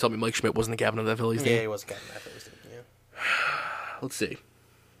 You're gonna tell me Mike Schmidt wasn't the captain of that Phillies team? Yeah, he was the captain of that Phillies team. Yeah. Let's see.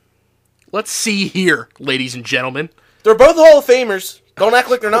 Let's see here, ladies and gentlemen. They're both Hall of Famers. Don't act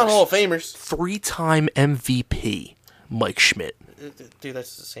like they're not Hall of Famers. 3-time MVP, Mike Schmidt. Dude,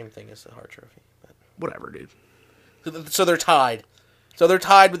 that's the same thing as the Hart Trophy. Whatever, dude. So they're tied. So they're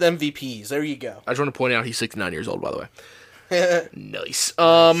tied with MVPs. There you go. I just want to point out he's 69 years old, by the way. Nice.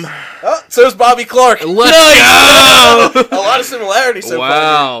 Oh, so's Bobby Clark. Let's go! A lot of similarities so far.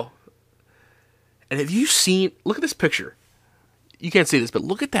 Wow. And have you seen... Look at this picture. You can't see this, but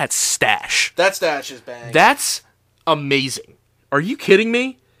look at that stash. That stash is bang. That's amazing. Are you kidding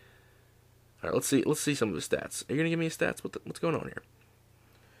me? All right, let's see some of his stats. Are you going to give me his stats? What's going on here?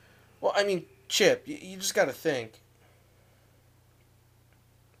 Well, I mean, Chip, you just got to think.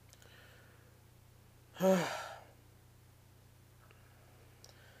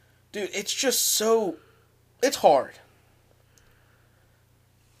 Dude, it's just so... It's hard.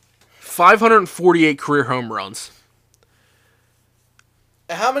 548 career home runs.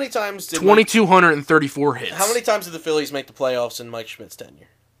 How many times did... 2,234 hits. How many times did the Phillies make the playoffs in Mike Schmidt's tenure?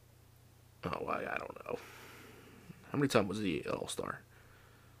 Oh, I don't know. How many times was he All-Star?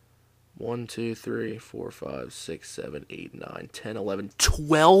 1, 2, 3, 4, 5, 6, 7, 8, 9, 10, 11,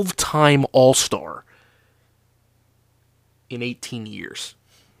 12-time All-Star in 18 years.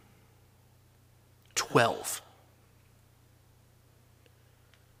 12.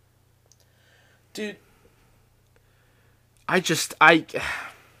 Dude,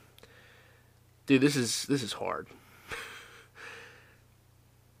 dude, this is hard.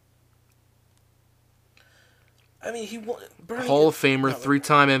 I mean, he won... Bernie, Hall of Famer,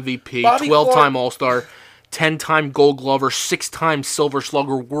 3-time MVP, Bobby 12-time Clark- All-Star, 10-time Gold Glover, 6-time Silver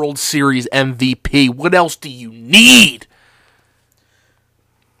Slugger, World Series MVP. What else do you need?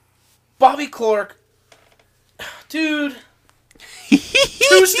 Bobby Clark... Dude...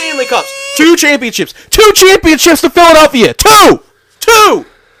 2 Stanley Cups. 2 championships. 2 championships to Philadelphia. 2!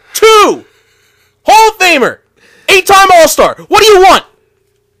 Hall of Famer. 8-time All-Star. What do you want?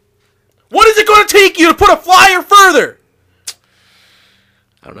 What is it going to take you to put a flyer further?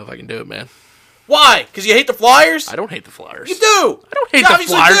 I don't know if I can do it, man. Why? Because you hate the Flyers? I don't hate the Flyers. You do. I don't hate You the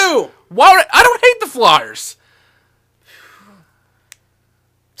obviously Flyers. do. Why would I don't hate the Flyers.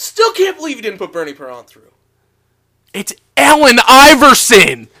 Still can't believe you didn't put Bernie Perron through. It's Allen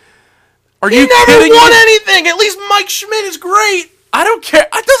Iverson. Are He you never kidding won me? anything. At least Mike Schmidt is great. I don't care.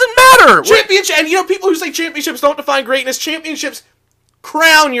 It doesn't matter. Championship, and you know people who say championships don't define greatness. Championships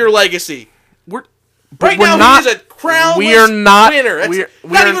crown your legacy. We're Right we're now, not, he's a crownless we are not, winner. That's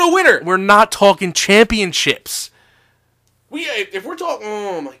we're not even a winner. We're not talking championships. If we're talking,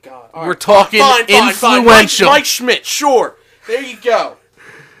 oh my god, all We're right, talking fine. influential. Mike Schmidt, sure. There you go.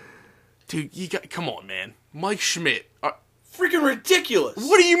 Dude, you got come on, man. Mike Schmidt. Freaking ridiculous.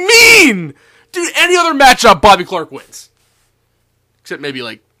 What do you mean? Dude, any other matchup, Bobby Clark wins. Except maybe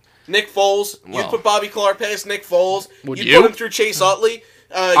like Nick Foles. Well. You'd put Bobby Clark past Nick Foles. Would You'd you? put him through Chase Utley.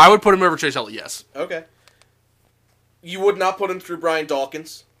 I would put him over Chase Elliott, yes. Okay. You would not put him through Brian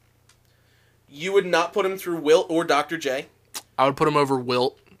Dawkins. You would not put him through Wilt or Dr. J. I would put him over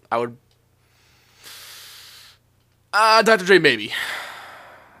Wilt. I would Dr. J maybe.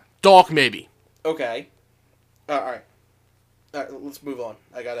 Dawk maybe. Okay. All right. All right, let's move on.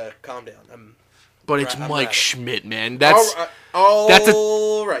 I gotta calm down. But it's I'm Mike rattled. Schmidt, man. That's all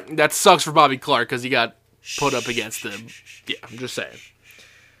right. that sucks for Bobby Clark because he got put up against him. Yeah, I'm just saying.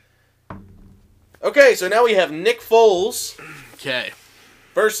 Okay, so now we have Nick Foles Okay.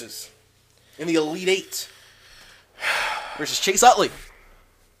 versus in the Elite Eight versus Chase Utley.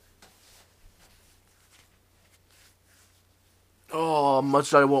 Oh, much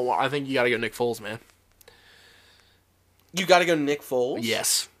as I won't. I think you got to go Nick Foles, man. You got to go Nick Foles.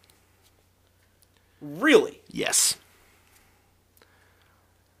 Yes. Really? Yes.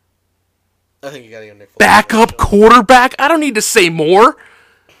 I think you got to go Nick Foles. Backup quarterback? I don't need to say more.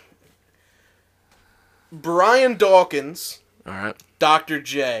 Brian Dawkins, All right. Dr.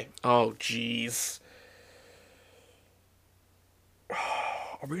 J. Oh, jeez.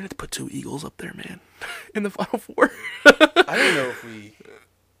 Are we going to put 2 Eagles up there, man? In the Final Four? I don't know if we...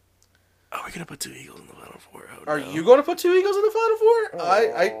 Are we going to put 2 Eagles in the Final Four? Oh, Are no. you going to put 2 Eagles in the Final Four?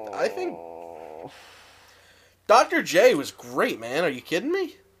 I think... Dr. J was great, man. Are you kidding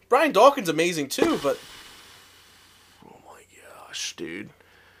me? Brian Dawkins amazing too, but Oh my gosh, dude.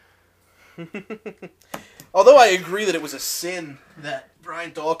 although I agree that it was a sin that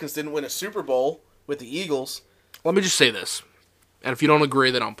Brian Dawkins didn't win a Super Bowl with the Eagles. Let me just say this, and if you don't agree,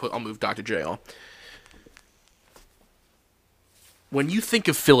 then I'll move Dr. J on. When you think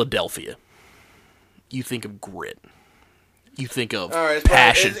of Philadelphia, you think of grit. You think of All right,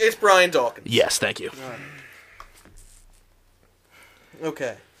 passion. It's Brian Dawkins. Yes, thank you.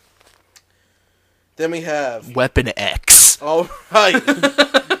 Okay. Then we have Weapon X. all right.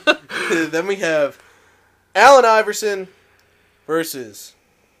 Then we have Allen Iverson versus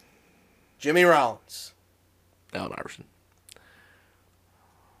Jimmy Rollins. Allen Iverson.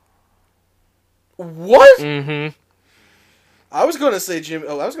 What? Mm-hmm. I was going to say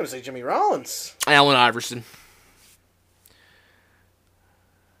Jimmy Rollins. Allen Iverson.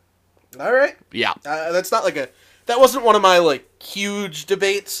 All right. Yeah. That's not like a. That wasn't one of my like huge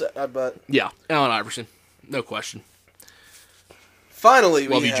debates, but Yeah. Allen Iverson. No question. finally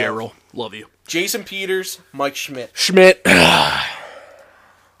we Love you, have Gerald. Love you. Jason Peters, Mike Schmidt. Schmidt. All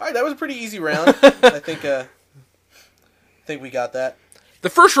right, that was a pretty easy round. I think we got that. The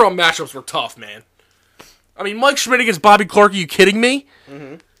first round matchups were tough, man. I mean, Mike Schmidt against Bobby Clark, are you kidding me?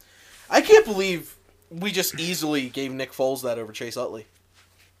 I can't believe we just easily gave Nick Foles that over Chase Utley.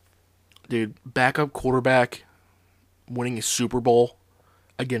 Dude, backup quarterback winning a Super Bowl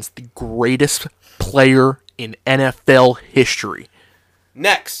against the greatest player in NFL history.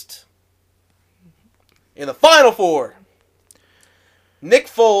 Next, in the Final Four, Nick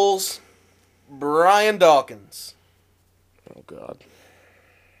Foles, Brian Dawkins. Oh, God.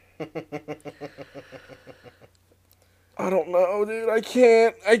 I don't know, dude. I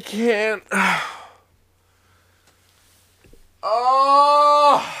can't.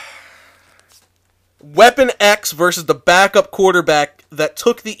 Oh! Weapon X versus the backup quarterback that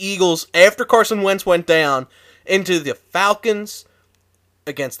took the Eagles after Carson Wentz went down into the Falcons,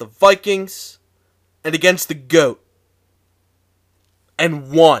 against the Vikings, and against the GOAT.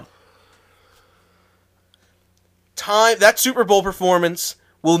 And won. That Super Bowl performance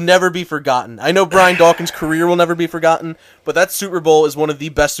will never be forgotten. I know Brian Dawkins' career will never be forgotten, but that Super Bowl is one of the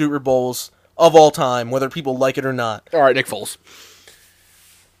best Super Bowls of all time, whether people like it or not. All right, Nick Foles.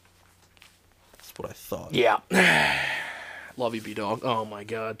 That's what I thought. Yeah. Love you, B-Dog. Oh, my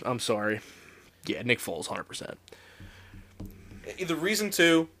God. I'm sorry. Yeah, Nick Foles, 100%. The reason,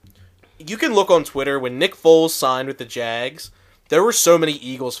 too, you can look on Twitter when Nick Foles signed with the Jags, there were so many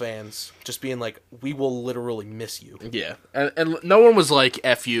Eagles fans just being like, we will literally miss you. Yeah. And no one was like,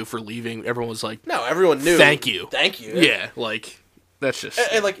 F you for leaving. Everyone was like, No, everyone knew. Thank you. Thank you. yeah, like, that's just...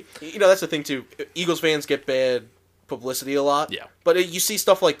 And like, that's the thing, too. Eagles fans get bad publicity a lot. Yeah. But you see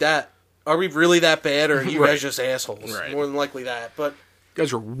stuff like that. Are we really that bad, or are you Right. guys just assholes? Right. More than likely that. But You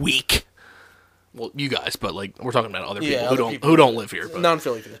guys are weak. Well, you guys, but like we're talking about other people Yeah, who other don't people. who don't live here. But,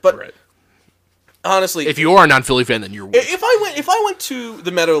 non-Philly fans. But right. honestly, If you are a non-Philly fan, then you're weak. if I went to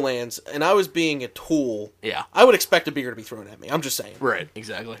the Meadowlands and I was being a tool, Yeah. I would expect a beer to be thrown at me. I'm just saying. Right.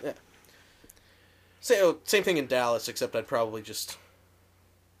 Exactly. Same thing in Dallas, except I'd probably just.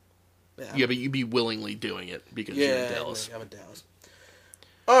 Yeah, but you'd be willingly doing it because you're in Dallas. I'm in Dallas.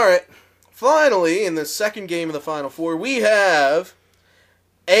 All right. Finally, in the second game of the Final Four, we have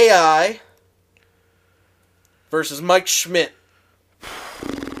AI versus Mike Schmidt.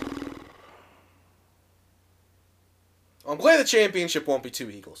 I'm glad the championship won't be two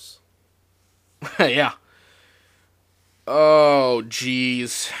Eagles. Yeah. Oh,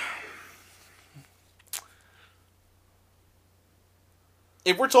 jeez.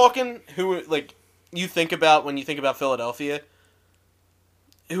 If we're talking who, like, you think about when you think about Philadelphia,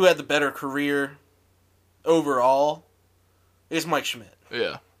 who had the better career overall, is Mike Schmidt.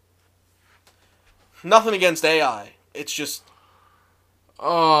 Yeah. Nothing against AI. It's just,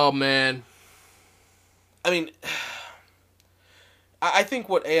 Oh man. I mean, I think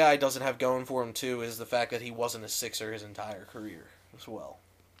what AI doesn't have going for him, too, is the fact that he wasn't a Sixer his entire career as well.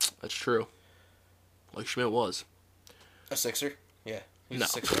 That's true. Like Schmidt was. A Sixer? Yeah. He's No. a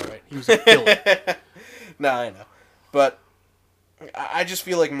Sixer, all right. He was a Philly. No, I know. But I just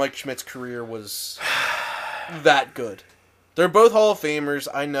feel like Mike Schmidt's career was that good. They're both Hall of Famers,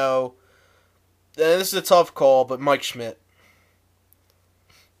 I know. And this is a tough call, but Mike Schmidt.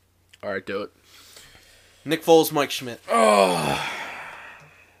 All right, do it. Nick Foles, Mike Schmidt.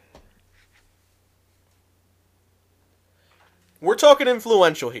 We're talking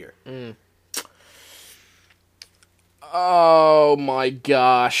influential here. Oh my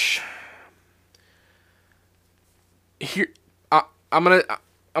gosh. Here, I'm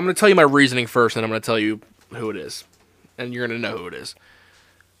gonna tell you my reasoning first, and I'm gonna tell you who it is, and you're going to know who it is.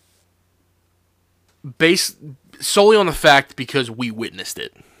 Based solely on the fact because we witnessed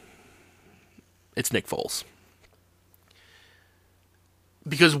it. It's Nick Foles.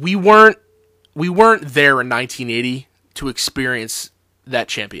 Because we weren't there in 1980 to experience that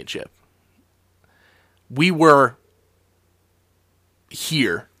championship. We were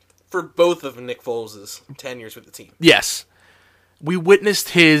here. For both of Nick Foles' tenures with the team. Yes. We witnessed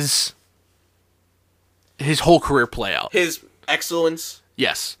his whole career play out. His excellence,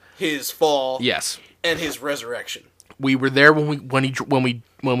 Yes. his fall, Yes. and his resurrection. We were there when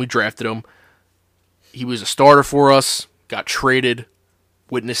we drafted him. He was a starter for us, got traded,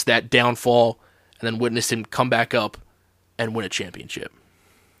 witnessed that downfall, and then witnessed him come back up and win a championship.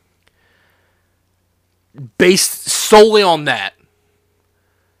 Based solely on that,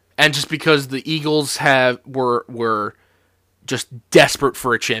 and just because the Eagles were just desperate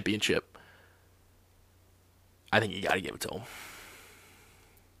for a championship, I think you got to give it to him.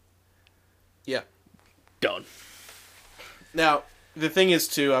 Yeah. Done. Now, the thing is,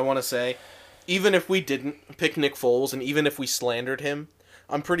 too, I want to say, even if we didn't pick Nick Foles, and even if we slandered him,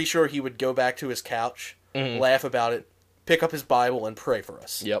 I'm pretty sure he would go back to his couch, laugh about it, pick up his Bible, and pray for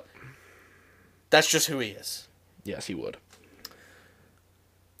us. Yep. That's just who he is. Yes, he would.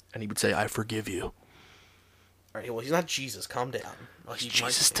 And he would say, I forgive you. All right, well, he's not Jesus. Calm down. Well, He's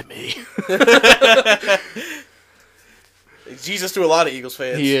Jesus to me. He's Jesus to a lot of Eagles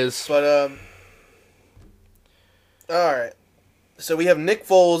fans. He is. But, all right. So we have Nick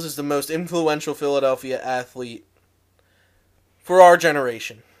Foles as the most influential Philadelphia athlete for our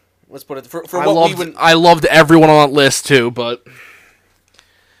generation. Let's put it for I loved everyone on that list too, but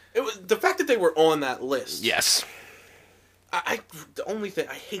it was the fact that they were on that list. yes, The only thing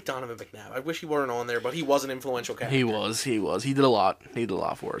I hate Donovan McNabb. I wish he weren't on there, but he was an influential character. he was. He did a lot. He did a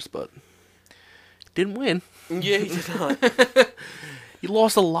lot for us, but didn't win. Yeah, he did not. He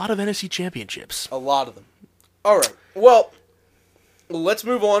lost a lot of NFC championships. A lot of them. All right. Well, let's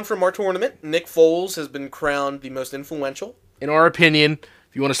move on from our tournament. Nick Foles has been crowned the most influential. In our opinion,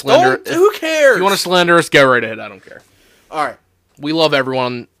 if you want to slander, Who cares? if you want to slander us, go right ahead. I don't care. All right. We love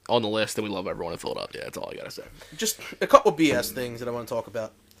everyone on the list, and we love everyone in Philadelphia. That's all I gotta say. Just a couple BS things that I want to talk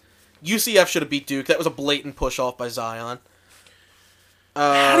about. UCF should have beat Duke. That was a blatant push off by Zion.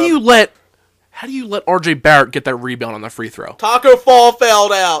 How do you let R.J. Barrett get that rebound on the free throw? Taco Fall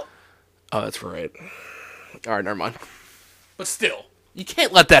fouled out? Oh, that's right. All right, never mind. But still, you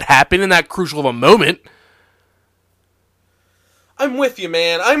can't let that happen in that crucial of a moment. I'm with you,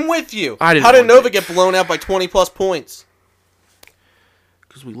 man. I'm with you. I didn't How did want Nova to. get blown out by 20-plus points?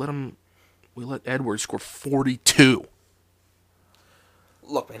 Because we let Edwards score 42.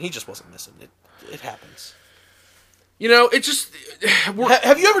 Look, man, he just wasn't missing. It happens. You know, it just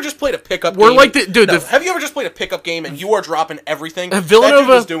Have you ever just played a pickup We're game? like the- dude, No, the- have you ever just played a pickup game and you are dropping everything? Villanova- That dude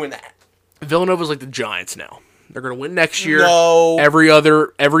was doing that. Villanova's like the Giants now. They're gonna win next year. No. Every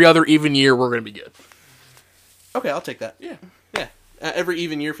other even year, we're gonna be good. Okay, I'll take that. Yeah, Yeah. Every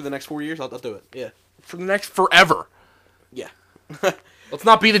even year for the next 4 years, I'll do it. Yeah. for the next forever. Yeah. Let's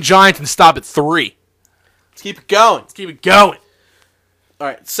not be the Giants and stop at 3. Let's keep it going. Let's keep it going. All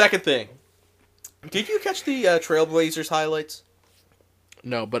right, second thing. Did you catch the Trailblazers highlights?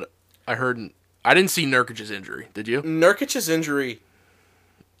 No, but I didn't see Nurkic's injury. Did you? Nurkic's injury.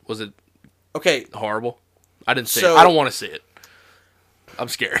 Was it Okay, horrible? I didn't see So- it. I don't want to see it. I'm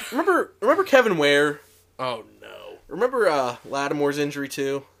scared. remember Kevin Ware? Oh no. Remember Lattimore's injury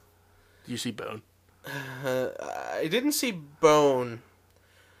too? Do you see Bone? I didn't see Bone,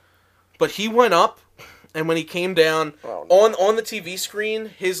 but he went up, and when he came down on the TV screen,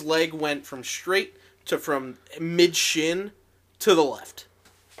 his leg went from mid shin to the left.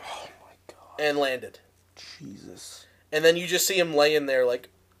 Oh my god. And landed. Jesus. And then you just see him laying there like,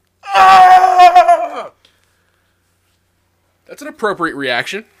 ah! That's an appropriate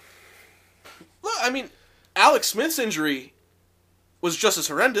reaction. Look, I mean, Alex Smith's injury was just as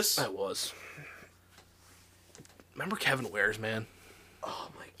horrendous. That was. Remember Kevin Ware's, man? Oh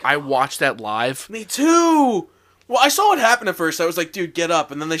my god. I watched that live. Me too! Well, I saw it happen at first. I was like, dude, get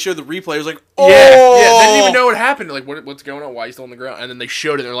up. And then they showed the replay. I was like, oh! Yeah. They didn't even know what happened. Like, what's going on? Why he's still on the ground? And then they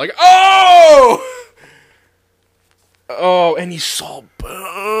showed it, and they're like, oh! Oh, and you saw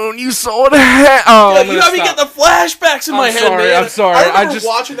Bone. You saw it. Oh, You got me getting the flashbacks in my head, sorry, man. I'm sorry. I remember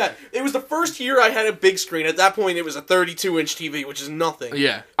watching that. It was the first year I had a big screen. At that point, it was a 32-inch TV, which is nothing.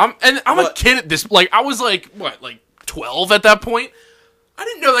 Yeah. I'm a kid at this. Like, I was like, what, like 12 at that point? I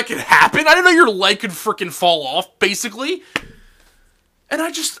didn't know that could happen. I didn't know your leg could freaking fall off, basically. And I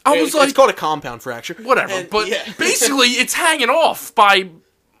was like, it's called a compound fracture. whatever. And, But yeah. basically, it's hanging off by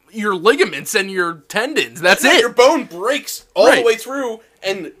your ligaments and your tendons. That's Yeah, it. your bone breaks all the Right. way through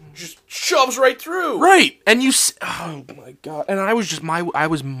and just shoves right through. Right. And oh my God. And I was just, I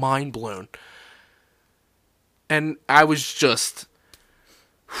was mind blown. And I was just,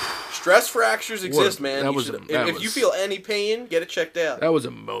 Stress fractures exist, man. that You was should- a- that if you was- feel any pain, get it checked out. that was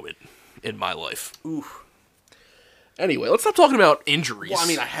a moment in my life. Oof. Anyway, let's stop talking about injuries. Well, I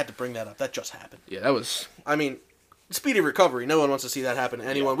mean, I had to bring that up. That just happened. yeah, that was, I mean, speedy recovery. No one wants to see that happen to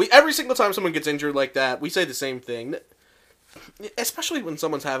anyone. Every single time someone gets injured like that, we say the same thing. Especially when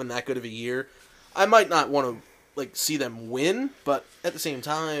someone's having that good of a year, I might not want to see them win, but at the same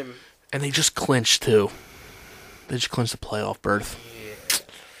time, and they just clinched too. They just clinched the playoff berth.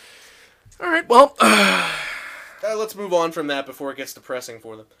 All right, well, let's move on from that before it gets depressing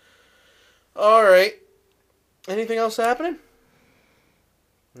for them. All right. Anything else happening?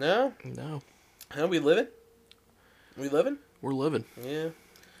 No? no, How we living? We living? we're living. Yeah.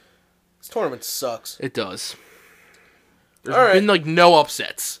 This tournament sucks. It does. There's All right. been no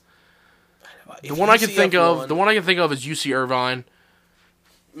upsets. If The one I can UCF think of, won, is UC Irvine.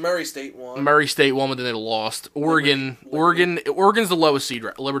 Murray State won. Murray State won, but then they lost. Oregon's the lowest seed.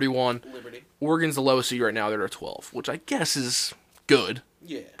 Liberty won. Liberty. Oregon's the lowest seed right now. They're at 12, which I guess is good.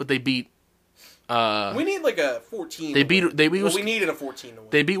 Yeah. But they beat. We need a 14. They beat. we needed a 14 to win.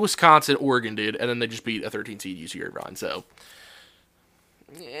 They beat Wisconsin. Oregon did, and then they just beat a 13 seed UC Irvine. So,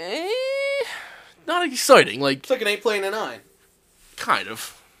 not exciting. It's like an 8 playing a 9. Kind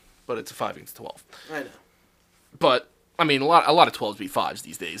of, but it's a 5 against 12. I know. But I mean, a lot of 12s beat 5s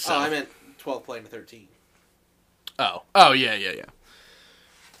these days. So. Oh, I meant 12 playing a 13. Oh, yeah.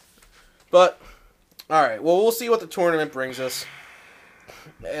 But, all right. Well, we'll see what the tournament brings us.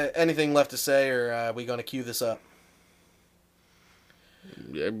 Anything left to say, or are we going to cue this up?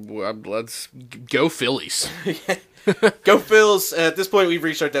 Yeah, let's go Phillies. Go Phils. At this point, we've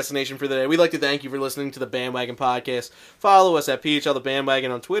reached our destination for the day. We'd like to thank you for listening to the Bandwagon Podcast. Follow us at PHL The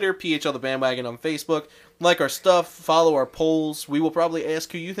Bandwagon on Twitter, PHL The Bandwagon on Facebook. Like our stuff. Follow our polls. We will probably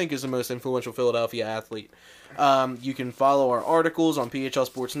ask who you think is the most influential Philadelphia athlete. You can follow our articles on PHL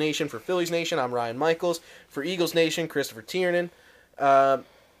Sports Nation. For Phillies Nation, I'm Ryan Michaels. For Eagles Nation, Christopher Tiernan.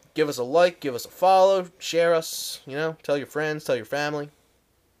 Give us a like, give us a follow, share us, tell your friends, tell your family.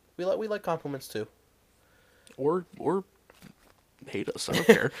 We like compliments too. Or hate us. I don't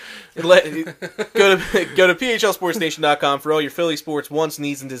care. Go to phlsportsnation.com for all your Philly sports wants,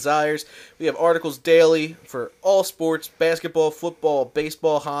 needs, and desires. We have articles daily for all sports: basketball, football,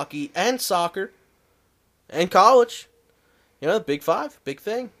 baseball, hockey, and soccer, and college. The Big Five, big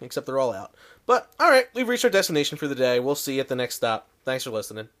thing, except they're all out. But, all right, we've reached our destination for the day. We'll see you at the next stop. Thanks for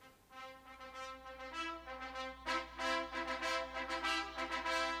listening.